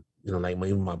from, like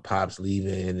even my pops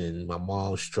leaving and my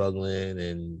mom struggling,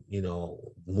 and,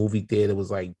 movie theater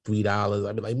was like $3.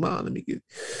 I'd be like, Mom, let me get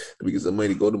some money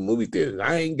to go to movie theater.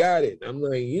 I ain't got it. I'm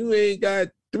like, you ain't got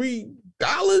 $3?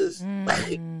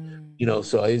 Like,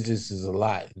 so it just is a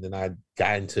lot. And then I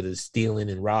got into the stealing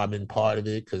and robbing part of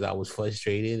it because I was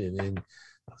frustrated, and then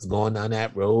I was going down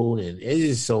that road, and it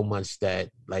is so much that,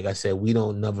 like I said, we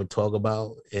don't never talk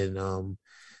about, and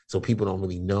so people don't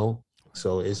really know.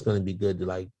 So it's going to be good to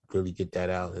like really get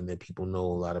that out, and then people know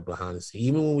a lot of behind the scenes.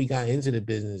 Even when we got into the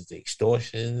business, the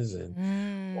extortions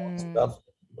and all the stuff,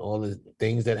 all the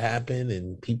things that happen,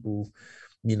 and people,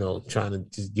 trying to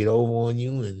just get over on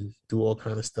you and do all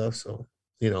kind of stuff. So,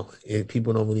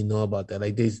 people don't really know about that.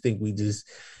 Like, they just think we just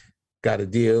got a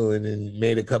deal and then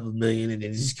made a couple of million and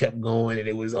then just kept going and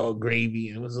it was all gravy.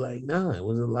 And it was like, nah, it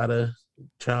was a lot of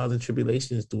trials and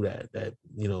tribulations through that,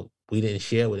 we didn't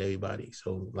share with everybody.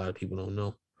 So a lot of people don't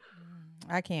know.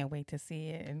 I can't wait to see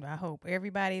it, and I hope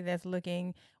everybody that's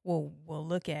looking will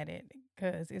look at it.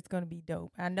 because it's gonna be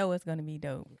dope. I know it's gonna be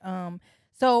dope.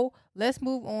 So let's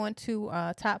move on to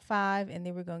top 5, and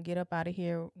then we're gonna get up out of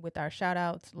here with our shout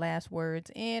outs, last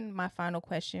words, and my final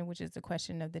question, which is the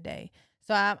question of the day.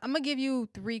 So I'm gonna give you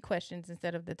 3 questions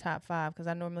instead of the top 5 because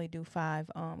I normally do 5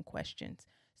 questions.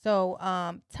 So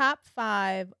top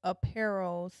 5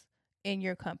 apparels in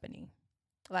your company.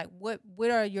 Like what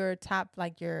are your top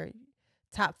your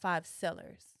top 5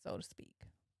 sellers, so to speak?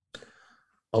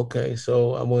 Okay,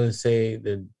 so I want to say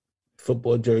the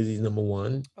football jersey is number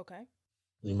 1. Okay.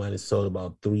 We might have sold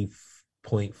about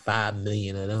 3.5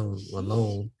 million of them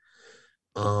alone.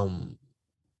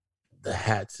 The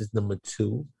hats is number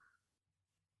 2.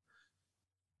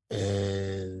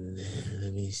 And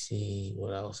let me see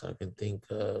what else I can think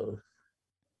of.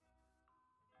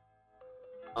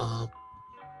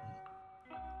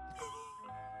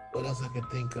 What else I can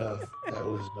think of? That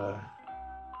was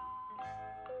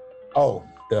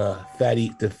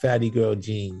the fatty girl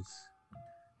jeans.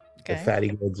 Okay. The fatty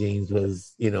girl jeans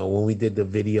was, when we did the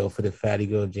video for the fatty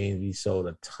girl jeans, we sold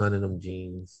a ton of them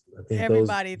jeans. I think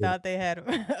everybody thought they had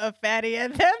a fatty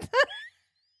at them.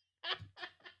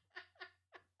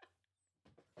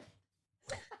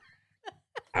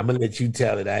 I'm gonna let you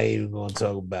tell it. I ain't even gonna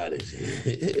talk about it.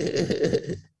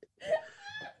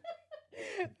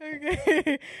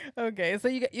 Okay. So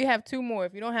you have 2 more.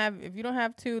 If you don't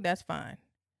have 2, that's fine.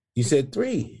 You said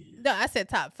 3. No, I said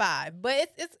top 5, but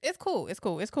it's cool. It's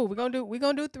cool. We're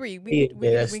gonna do 3.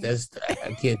 That's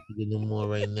I can't do no more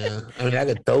right now. I mean, I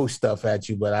could throw stuff at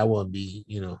you, but I won't be,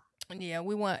 Yeah,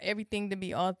 we want everything to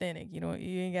be authentic. You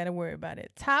ain't got to worry about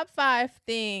it. Top 5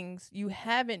 things you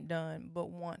haven't done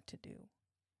but want to do.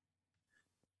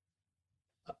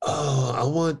 Oh, I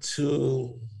want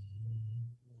to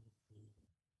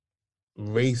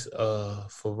race a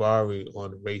Ferrari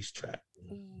on the racetrack.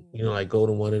 Like go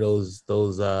to one of those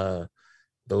racetracks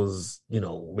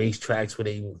where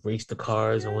they race the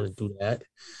cars. Yes. I want to do that.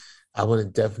 I want to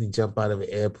definitely jump out of an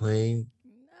airplane.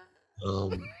 I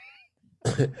want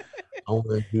to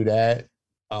do that.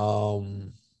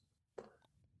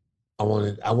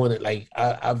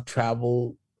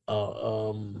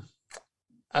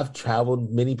 I've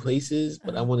traveled many places,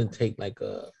 but I want to take like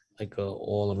a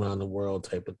all around the world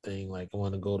type of thing. Like I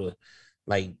want to go to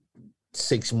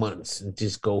 6 months and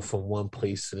just go from one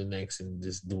place to the next and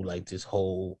just do like this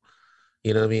whole,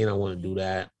 you know what I mean? I want to do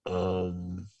that.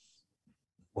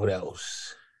 What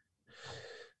else?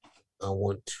 I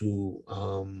want to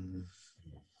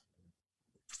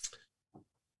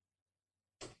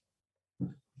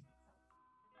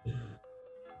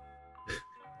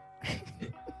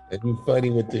it'd be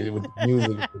funny with the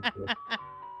music.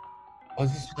 I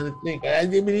was just trying to think. I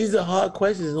mean, these are hard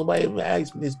questions. Nobody ever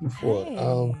asked me this before.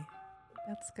 Hey,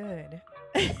 that's good.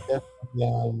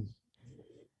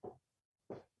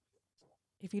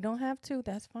 If you don't have to,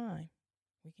 that's fine.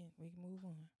 We can move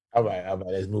on. All right.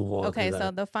 Let's move on. Okay,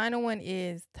 so the final one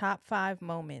is top 5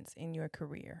 moments in your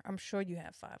career. I'm sure you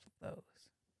have 5 of those.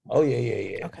 Oh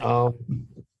yeah. Okay.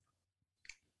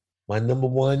 My number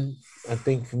 1, I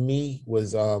think for me,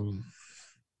 was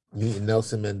meeting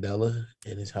Nelson Mandela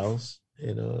in his house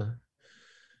in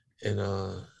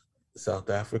South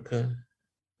Africa.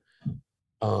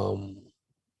 Number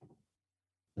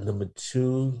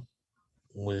 2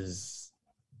 was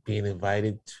being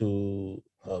invited to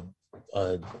a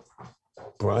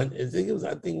brunch. I think it was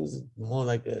more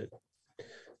like a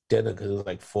dinner because it was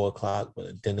like 4:00, but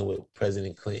a dinner with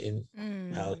President Clinton.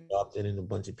 I was dropped in a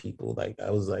bunch of people. Like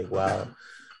I was like, wow,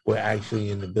 we're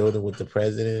actually in the building with the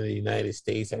president of the United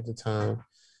States at the time.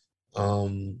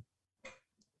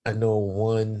 I know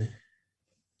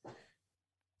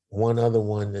one other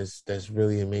one that's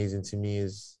really amazing to me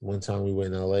is one time we were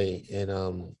in LA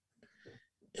and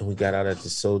we got out at the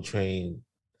Soul Train.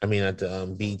 I mean at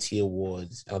the BET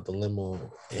Awards out the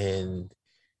limo, and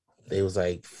they was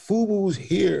like, FUBU's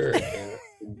here, and,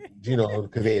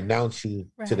 because they announce you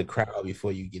to the crowd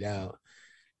before you get out.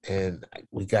 And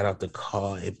we got out the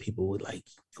car and people would like,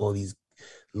 all these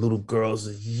little girls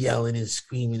are yelling and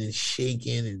screaming and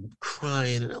shaking and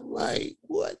crying. And I'm like,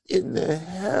 what in the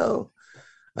hell?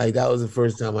 Like that was the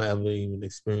first time I ever even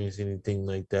experienced anything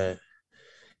like that.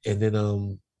 And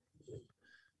then,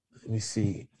 let me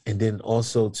see. And then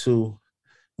also too,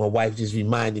 my wife just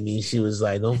reminded me, she was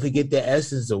like, don't forget the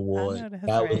Essence Award.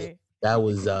 That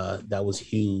was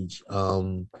huge.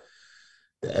 The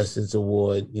Essence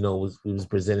Award, was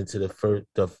presented to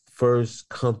the first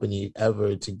company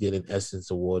ever to get an Essence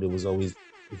Award. It was always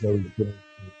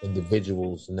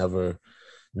individuals, never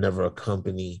a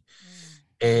company.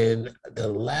 And the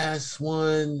last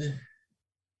one,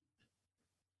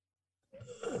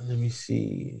 let me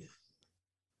see.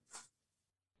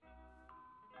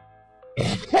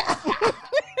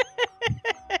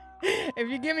 If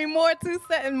you give me more than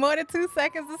 2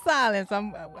 seconds of silence,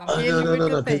 I'm hitting you with no.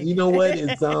 good Because thing. you know what?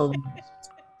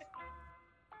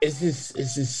 It's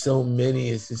just so many.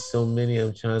 It's just so many.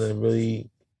 I'm trying to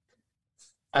really.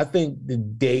 I think the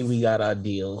day we got our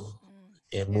deal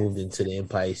and moved into the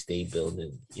Empire State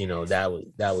Building,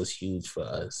 that was huge for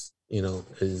us.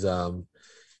 Because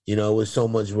it was so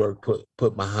much work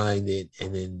put behind it,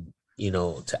 and then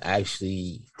to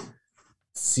actually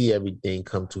see everything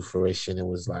come to fruition, it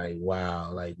was like,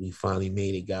 wow, like we finally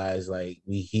made it, guys. Like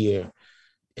we here,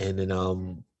 and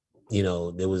then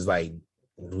there was like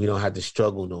we don't have to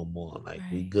struggle no more. Like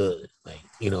we good, like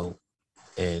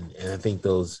and I think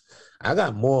I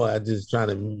got more. I just trying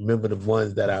to remember the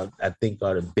ones that I think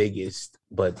are the biggest,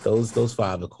 but those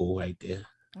 5 are cool right there.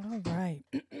 All right.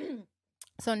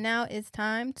 So now it's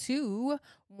time to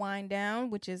wind down,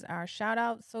 which is our shout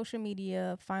out, social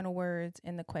media, final words,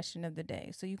 and the question of the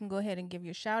day. So you can go ahead and give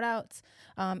your shout outs.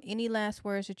 Any last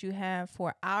words that you have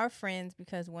for our friends,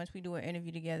 because once we do an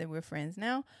interview together, we're friends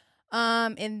now.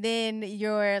 And then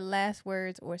your last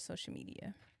words or social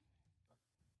media.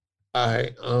 All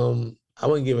right. I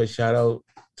want to give a shout out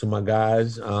to my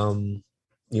guys.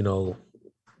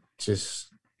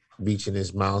 Just reaching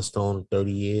this milestone,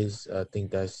 30 years. I think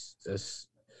that's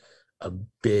a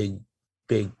big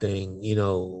thing.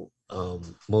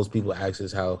 Most people ask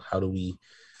us how do we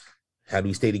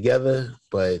stay together,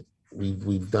 but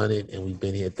we've done it, and we've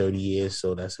been here 30 years,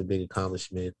 so that's a big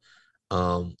accomplishment.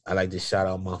 I like to shout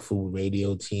out my FUBU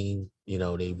Radio team.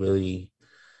 They really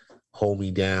hold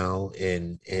me down,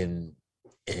 and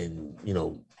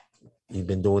we've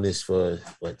been doing this for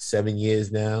 7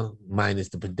 years now, minus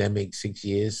the pandemic, 6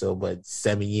 years. So, but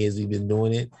 7 years we've been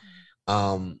doing it.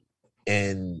 And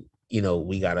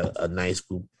we got a nice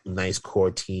group, nice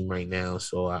core team right now.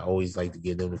 So I always like to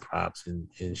give them the props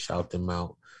and shout them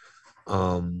out.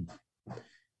 And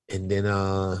then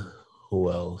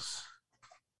who else?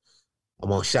 I'm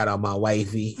gonna shout out my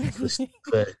wifey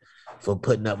for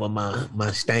putting up with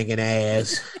my stinking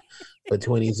ass for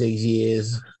 26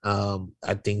 years.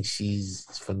 I think she's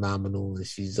phenomenal, and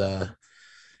she's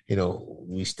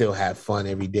we still have fun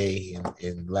every day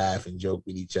and laugh and joke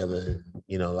with each other.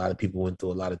 A lot of people went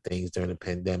through a lot of things during the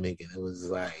pandemic, and it was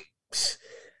like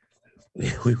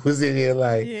we was in here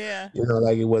like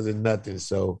like it wasn't nothing.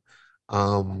 So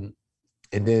and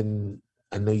then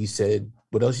I know you said,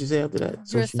 what else you say after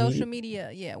that? Your social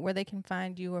media, where they can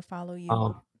find you or follow you.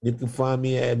 You can find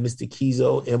me at Mr.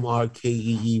 Keezo,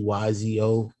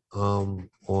 MrKeeyzo, on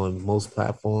most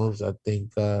platforms. I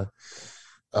think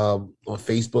on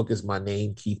Facebook is my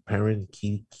name, Keith Perrin.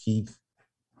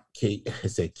 I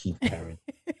said Keith Perrin.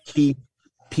 Keith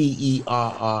Perrin.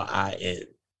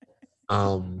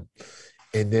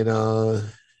 And then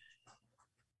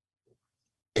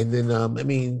I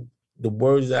mean, the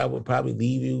words that I would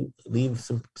probably leave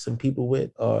some people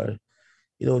with are,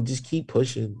 just keep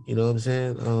pushing. You know what I'm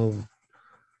saying?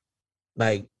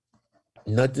 Like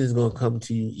nothing's gonna come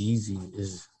to you easy.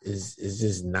 Is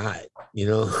just not.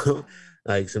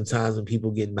 Like sometimes when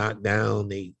people get knocked down,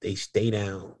 they stay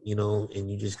down.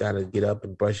 And you just gotta get up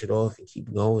and brush it off and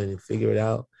keep going and figure it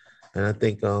out. And I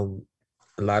think a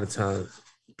lot of times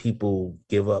people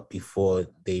give up before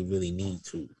they really need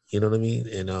to. You know what I mean?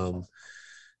 And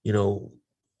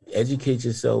educate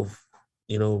yourself,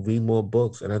 read more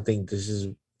books. And I think this is,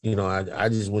 I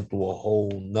just went through a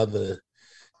whole nother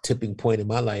tipping point in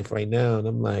my life right now. And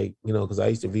I'm like, because I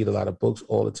used to read a lot of books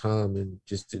all the time and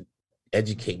just to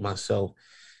educate myself.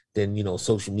 Then,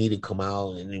 social media come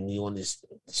out, and then we on this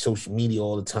social media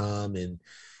all the time. And,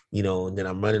 and then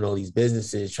I'm running all these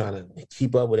businesses trying to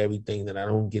keep up with everything that I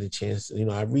don't get a chance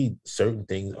to. I read certain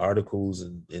things, articles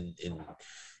and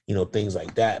things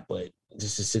like that, but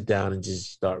just to sit down and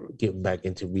just start getting back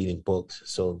into reading books.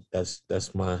 So that's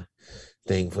my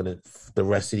thing for the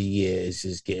rest of the year, is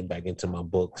just getting back into my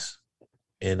books.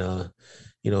 And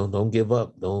don't give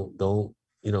up. Don't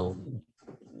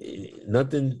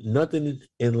nothing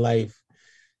in life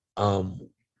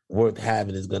worth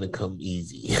having is gonna come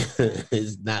easy.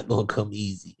 It's not gonna come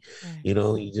easy.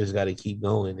 You just gotta keep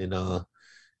going and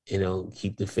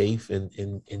keep the faith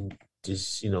and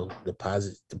just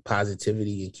the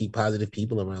positivity, and keep positive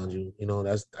people around you.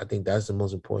 I think that's the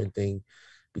most important thing,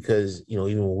 because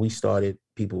even when we started,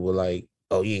 people were like,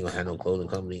 oh, you ain't gonna have no clothing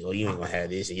company, or you ain't gonna have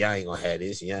this, and y'all ain't gonna have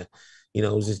this, and y'all,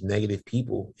 it was just negative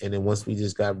people. And then once we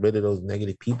just got rid of those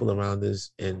negative people around us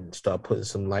and start putting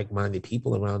some like-minded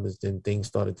people around us, then things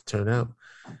started to turn out.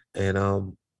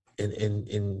 And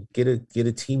get a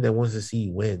team that wants to see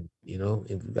you win.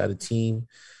 If you got a team,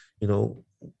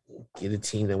 get a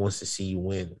team that wants to see you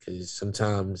win, because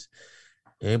sometimes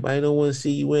Everybody don't want to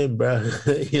see you win, bro.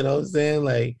 You know what I'm saying?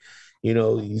 Like,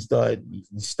 you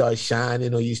start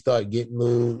shining, or you start getting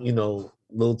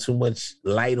little too much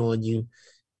light on you,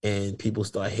 and people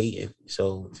start hating.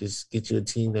 So just get you a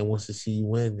team that wants to see you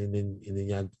win, and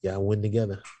then y'all win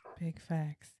together. Big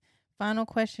facts. Final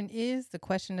question is the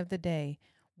question of the day.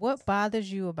 What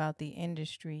bothers you about the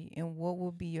industry, and what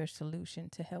will be your solution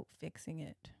to help fixing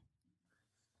it?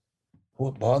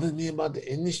 What bothers me about the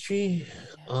industry?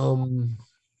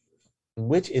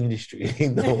 Which industry?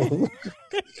 No.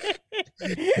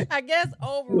 I guess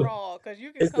overall, because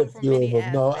you can It's come a from few many of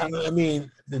them. No, aspects. I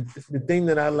mean the thing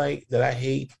that I like, that I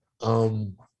hate,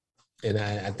 and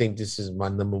I think this is my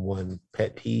number one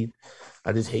pet peeve.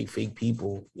 I just hate fake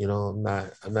people. I'm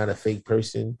not a fake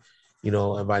person.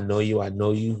 If I know you, I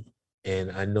know you,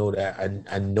 and I know that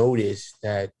I noticed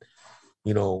that,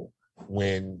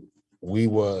 when we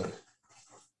were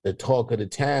the talk of the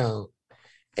town,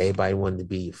 everybody wanted to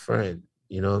be your friend.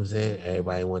 You know what I'm saying?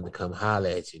 Everybody wanted to come holler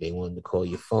at you. They wanted to call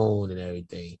your phone and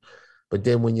everything. But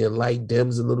then when your light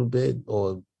dims a little bit,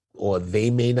 or they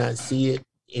may not see it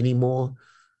anymore,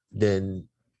 then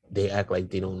they act like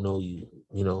they don't know you.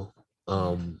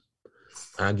 I'm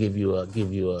gonna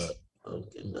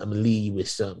leave you with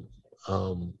something.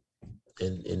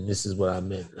 And this is what I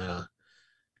meant.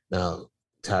 Now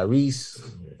Tyrese,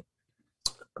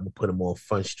 I'm gonna put him on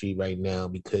Front Street right now,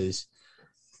 because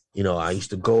I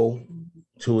used to go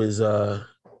to his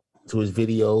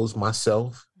videos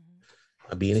myself.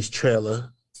 I'd be in his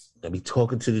trailer. I'd be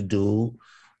talking to the dude.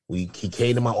 He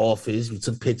came to my office. We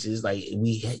took pictures. Like,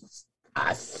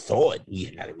 I thought we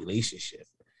had a relationship.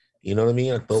 You know what I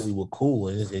mean? I thought we were cool.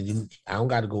 And I don't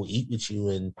got to go eat with you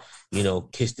and,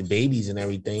 kiss the babies and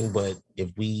everything. But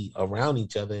if we around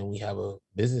each other and we have a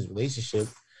business relationship,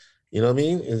 you know what I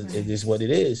mean? It's just what it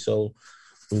is. So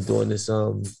we're doing this,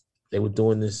 they were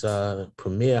doing this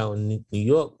premiere out in New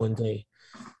York one day.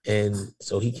 And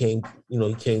so he came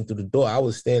through the door. I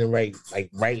was standing right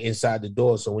inside the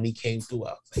door. So when he came through,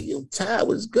 I was like, yo, Ty,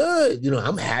 was good.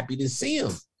 I'm happy to see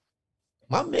him.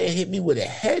 My man hit me with a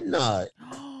head nod.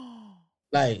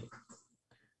 Like,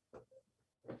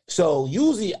 so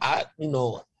usually I'm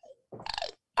the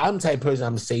type of person,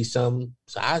 I'm gonna say something.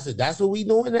 So I said, that's what we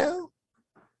doing now?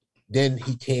 Then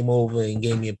he came over and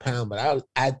gave me a pound. But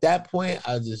at that point,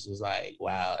 I just was like,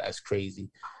 wow, that's crazy.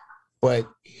 But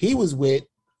he was with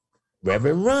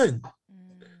Reverend Run.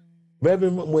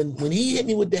 Reverend, when he hit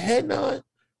me with the head nod,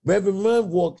 Reverend Run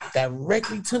walked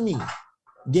directly to me,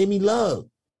 gave me love.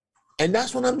 And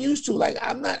that's what I'm used to. Like,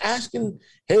 I'm not asking,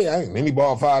 hey, let me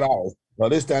borrow $5. Or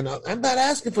this, that, and I'm not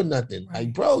asking for nothing.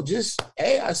 Like, bro, just,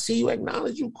 hey, I see you,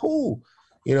 acknowledge you, cool.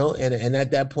 And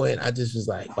at that point, I just was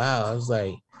like, wow. I was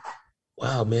like,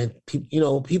 wow, man,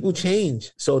 people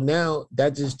change. So now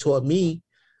that just taught me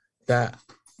that,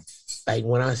 like,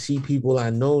 when I see people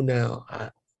I know now,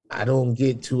 I don't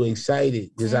get too excited,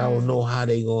 because I don't know how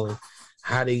you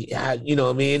know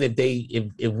what I mean?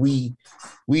 If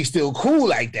we still cool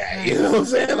like that, you know what I'm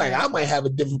saying? Like, I might have a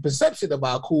different perception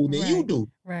about cool than you do.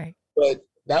 Right. But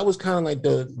that was kind of like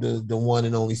the one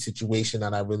and only situation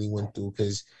that I really went through,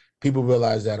 because people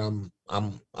realize that I'm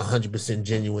 100%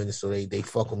 genuine, so they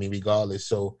fuck with me regardless.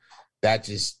 So that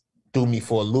just threw me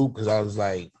for a loop, because I was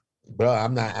like, bro,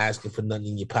 I'm not asking for nothing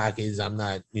in your pockets. I'm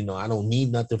not, I don't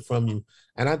need nothing from you.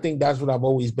 And I think that's what I've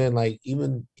always been. Like,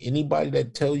 even anybody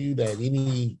that tell you that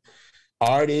any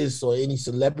artist or any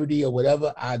celebrity or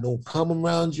whatever, I don't come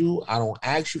around you. I don't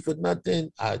ask you for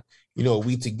nothing.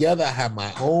 We together. I have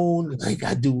my own, like,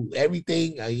 I do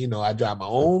everything. I drive my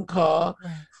own car.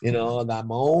 I got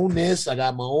my own this. I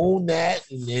got my own that.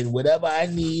 And whatever I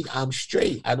need, I'm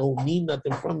straight. I don't need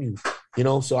nothing from you.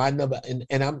 So I never,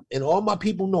 and all my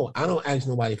people know, I don't ask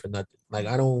nobody for nothing. Like,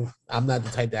 I'm not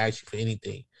the type to ask you for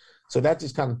anything. So that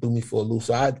just kind of threw me for a loop.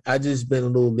 So I just been a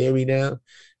little leery now,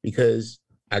 because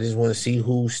I just want to see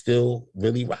who still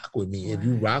really rock with me. If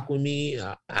you rock with me,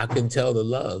 I can tell the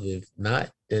love. If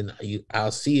not, then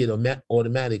I'll see it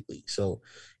automatically. So,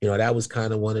 that was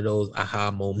kind of one of those aha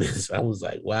moments. I was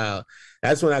like, wow.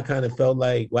 That's when I kind of felt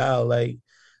like, wow, like,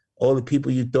 all the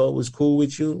people you thought was cool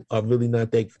with you are really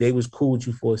not that. They was cool with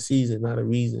you for a season, not a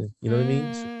reason. You know what I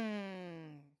mean? So,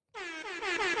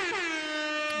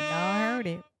 Y'all heard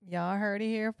it. Y'all heard it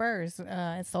here first.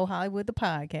 It's So Hollywood the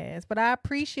podcast. But I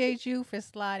appreciate you for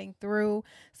sliding through.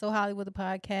 So Hollywood the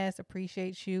podcast.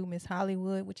 Appreciate you, Miss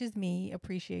Hollywood, which is me.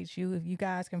 Appreciate you. If you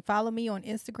guys can follow me on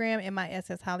Instagram,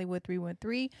 MISS Hollywood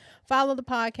 313. Follow the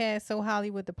podcast, So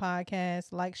Hollywood the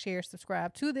podcast. Like, share,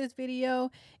 subscribe to this video.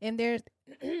 And there's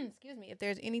excuse me, if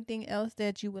there's anything else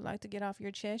that you would like to get off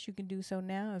your chest, you can do so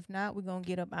now. If not, we're gonna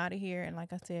get up out of here. And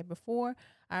like I said before,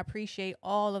 I appreciate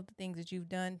all of the things that you've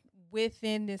done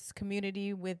within this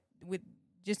community, with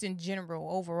just in general,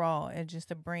 overall, as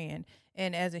just a brand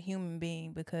and as a human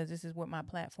being, because this is what my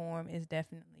platform is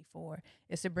definitely for.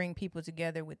 It's to bring people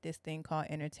together with this thing called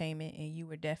entertainment, and you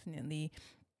were definitely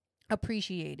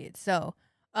appreciated. So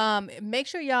make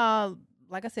sure y'all,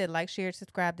 like I said, like, share,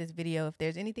 subscribe this video. If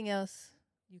there's anything else,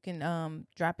 you can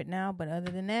drop it now. But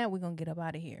other than that, we're gonna get up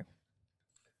out of here.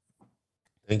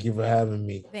 Thank you for having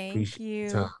me. Thank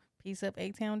you. Peace up,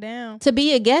 A-Town down. To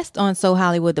be a guest on So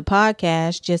Hollywood the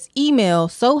podcast, just email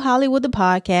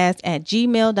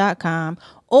SoHollywoodThePodcast@gmail.com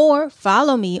or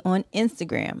follow me on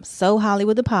Instagram, So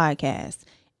Hollywood the Podcast,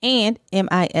 and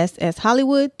MISS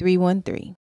Hollywood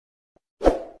 313.